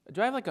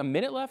 Do I have like a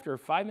minute left or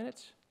 5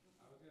 minutes?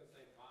 I was going to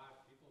say 5.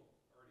 People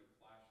already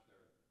flashed their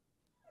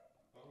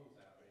phones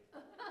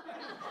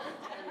at me.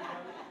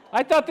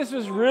 I thought this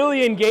was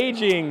really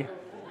engaging.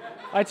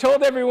 I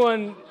told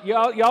everyone,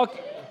 y'all,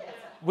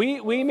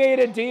 we made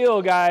a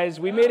deal, guys.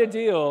 We made a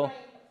deal.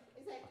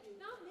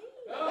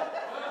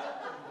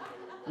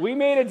 We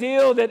made a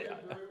deal that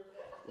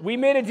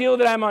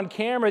I'm on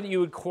camera, that you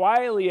would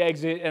quietly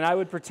exit and I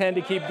would pretend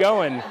to keep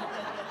going.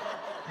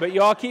 But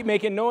y'all keep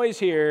making noise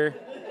here.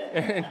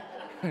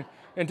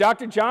 And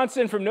Dr.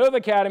 Johnson from Nova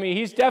Academy,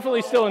 he's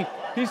definitely still in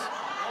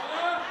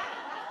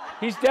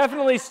he's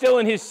definitely still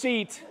in his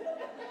seat.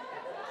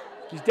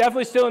 He's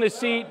definitely still in his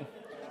seat.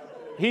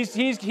 He's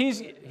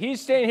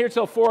staying here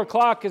till 4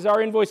 o'clock because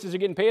our invoices are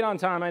getting paid on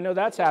time. I know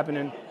that's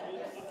happening. I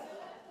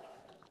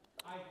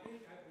think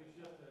it was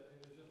just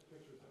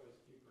pictures of his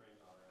cute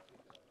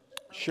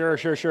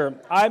granddaughter. Sure.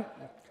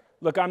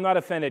 I'm not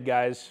offended,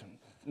 guys.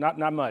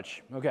 Not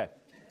much. Okay.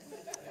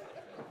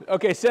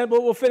 Okay,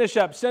 we'll finish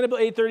up. Senate Bill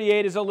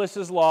 838 is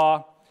Alyssa's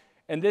law,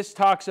 and this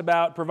talks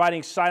about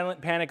providing silent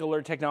panic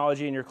alert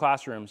technology in your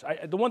classrooms.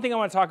 The one thing I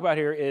want to talk about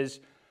here is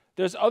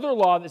there's other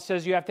law that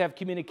says you have to have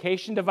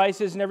communication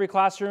devices in every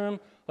classroom,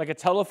 like a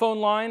telephone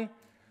line.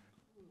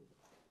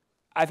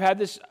 I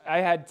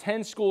had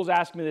 10 schools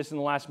ask me this in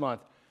the last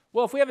month.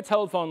 Well, if we have a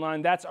telephone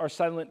line, that's our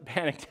silent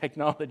panic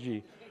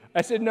technology.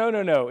 I said, no,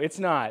 it's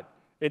not.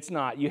 It's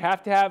not. You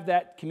have to have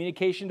that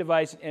communication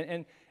device,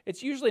 and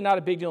it's usually not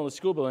a big deal in the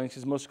school buildings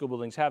because most school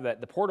buildings have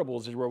that. The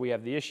portables is where we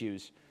have the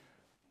issues.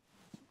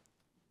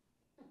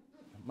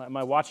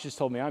 My watch just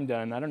told me I'm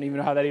done. I don't even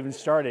know how that even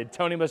started.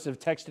 Tony must have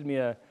texted me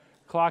a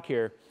clock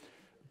here.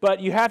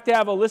 But you have to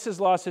have, Alyssa's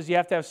law says you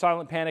have to have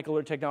silent panic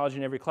alert technology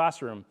in every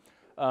classroom.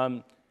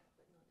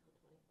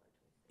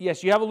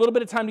 Yes, you have a little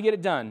bit of time to get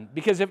it done,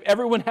 because if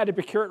everyone had to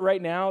procure it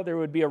right now, there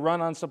would be a run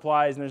on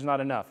supplies and there's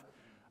not enough.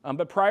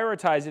 But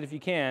prioritize it if you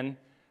can.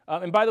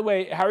 And by the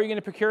way, how are you going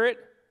to procure it?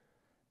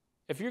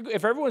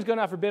 If everyone's going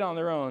out for bid on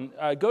their own,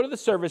 go to the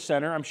service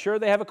center. I'm sure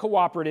they have a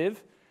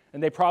cooperative,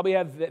 and they probably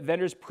have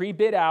vendors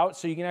pre-bid out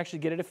so you can actually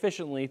get it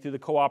efficiently through the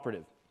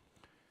cooperative.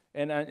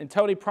 And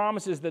Tony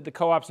promises that the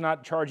co-op's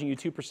not charging you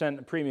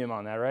 2% premium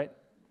on that, right?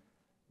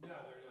 No, they're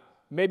not.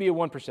 Maybe a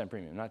 1%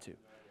 premium, not 2.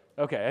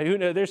 Okay, who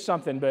knows? There's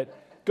something, but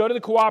go to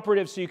the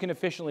cooperative so you can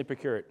efficiently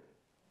procure it.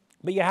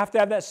 But you have to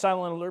have that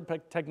silent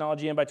alert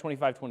technology in by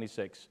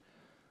 2526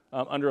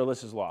 under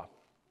Alyssa's law.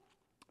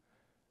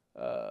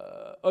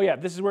 Oh yeah,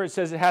 this is where it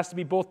says it has to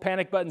be both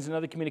panic buttons and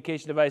other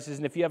communication devices,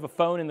 and if you have a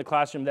phone in the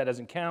classroom, that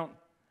doesn't count.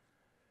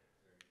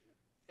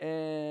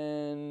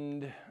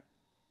 And,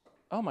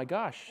 oh my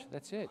gosh,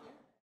 that's it.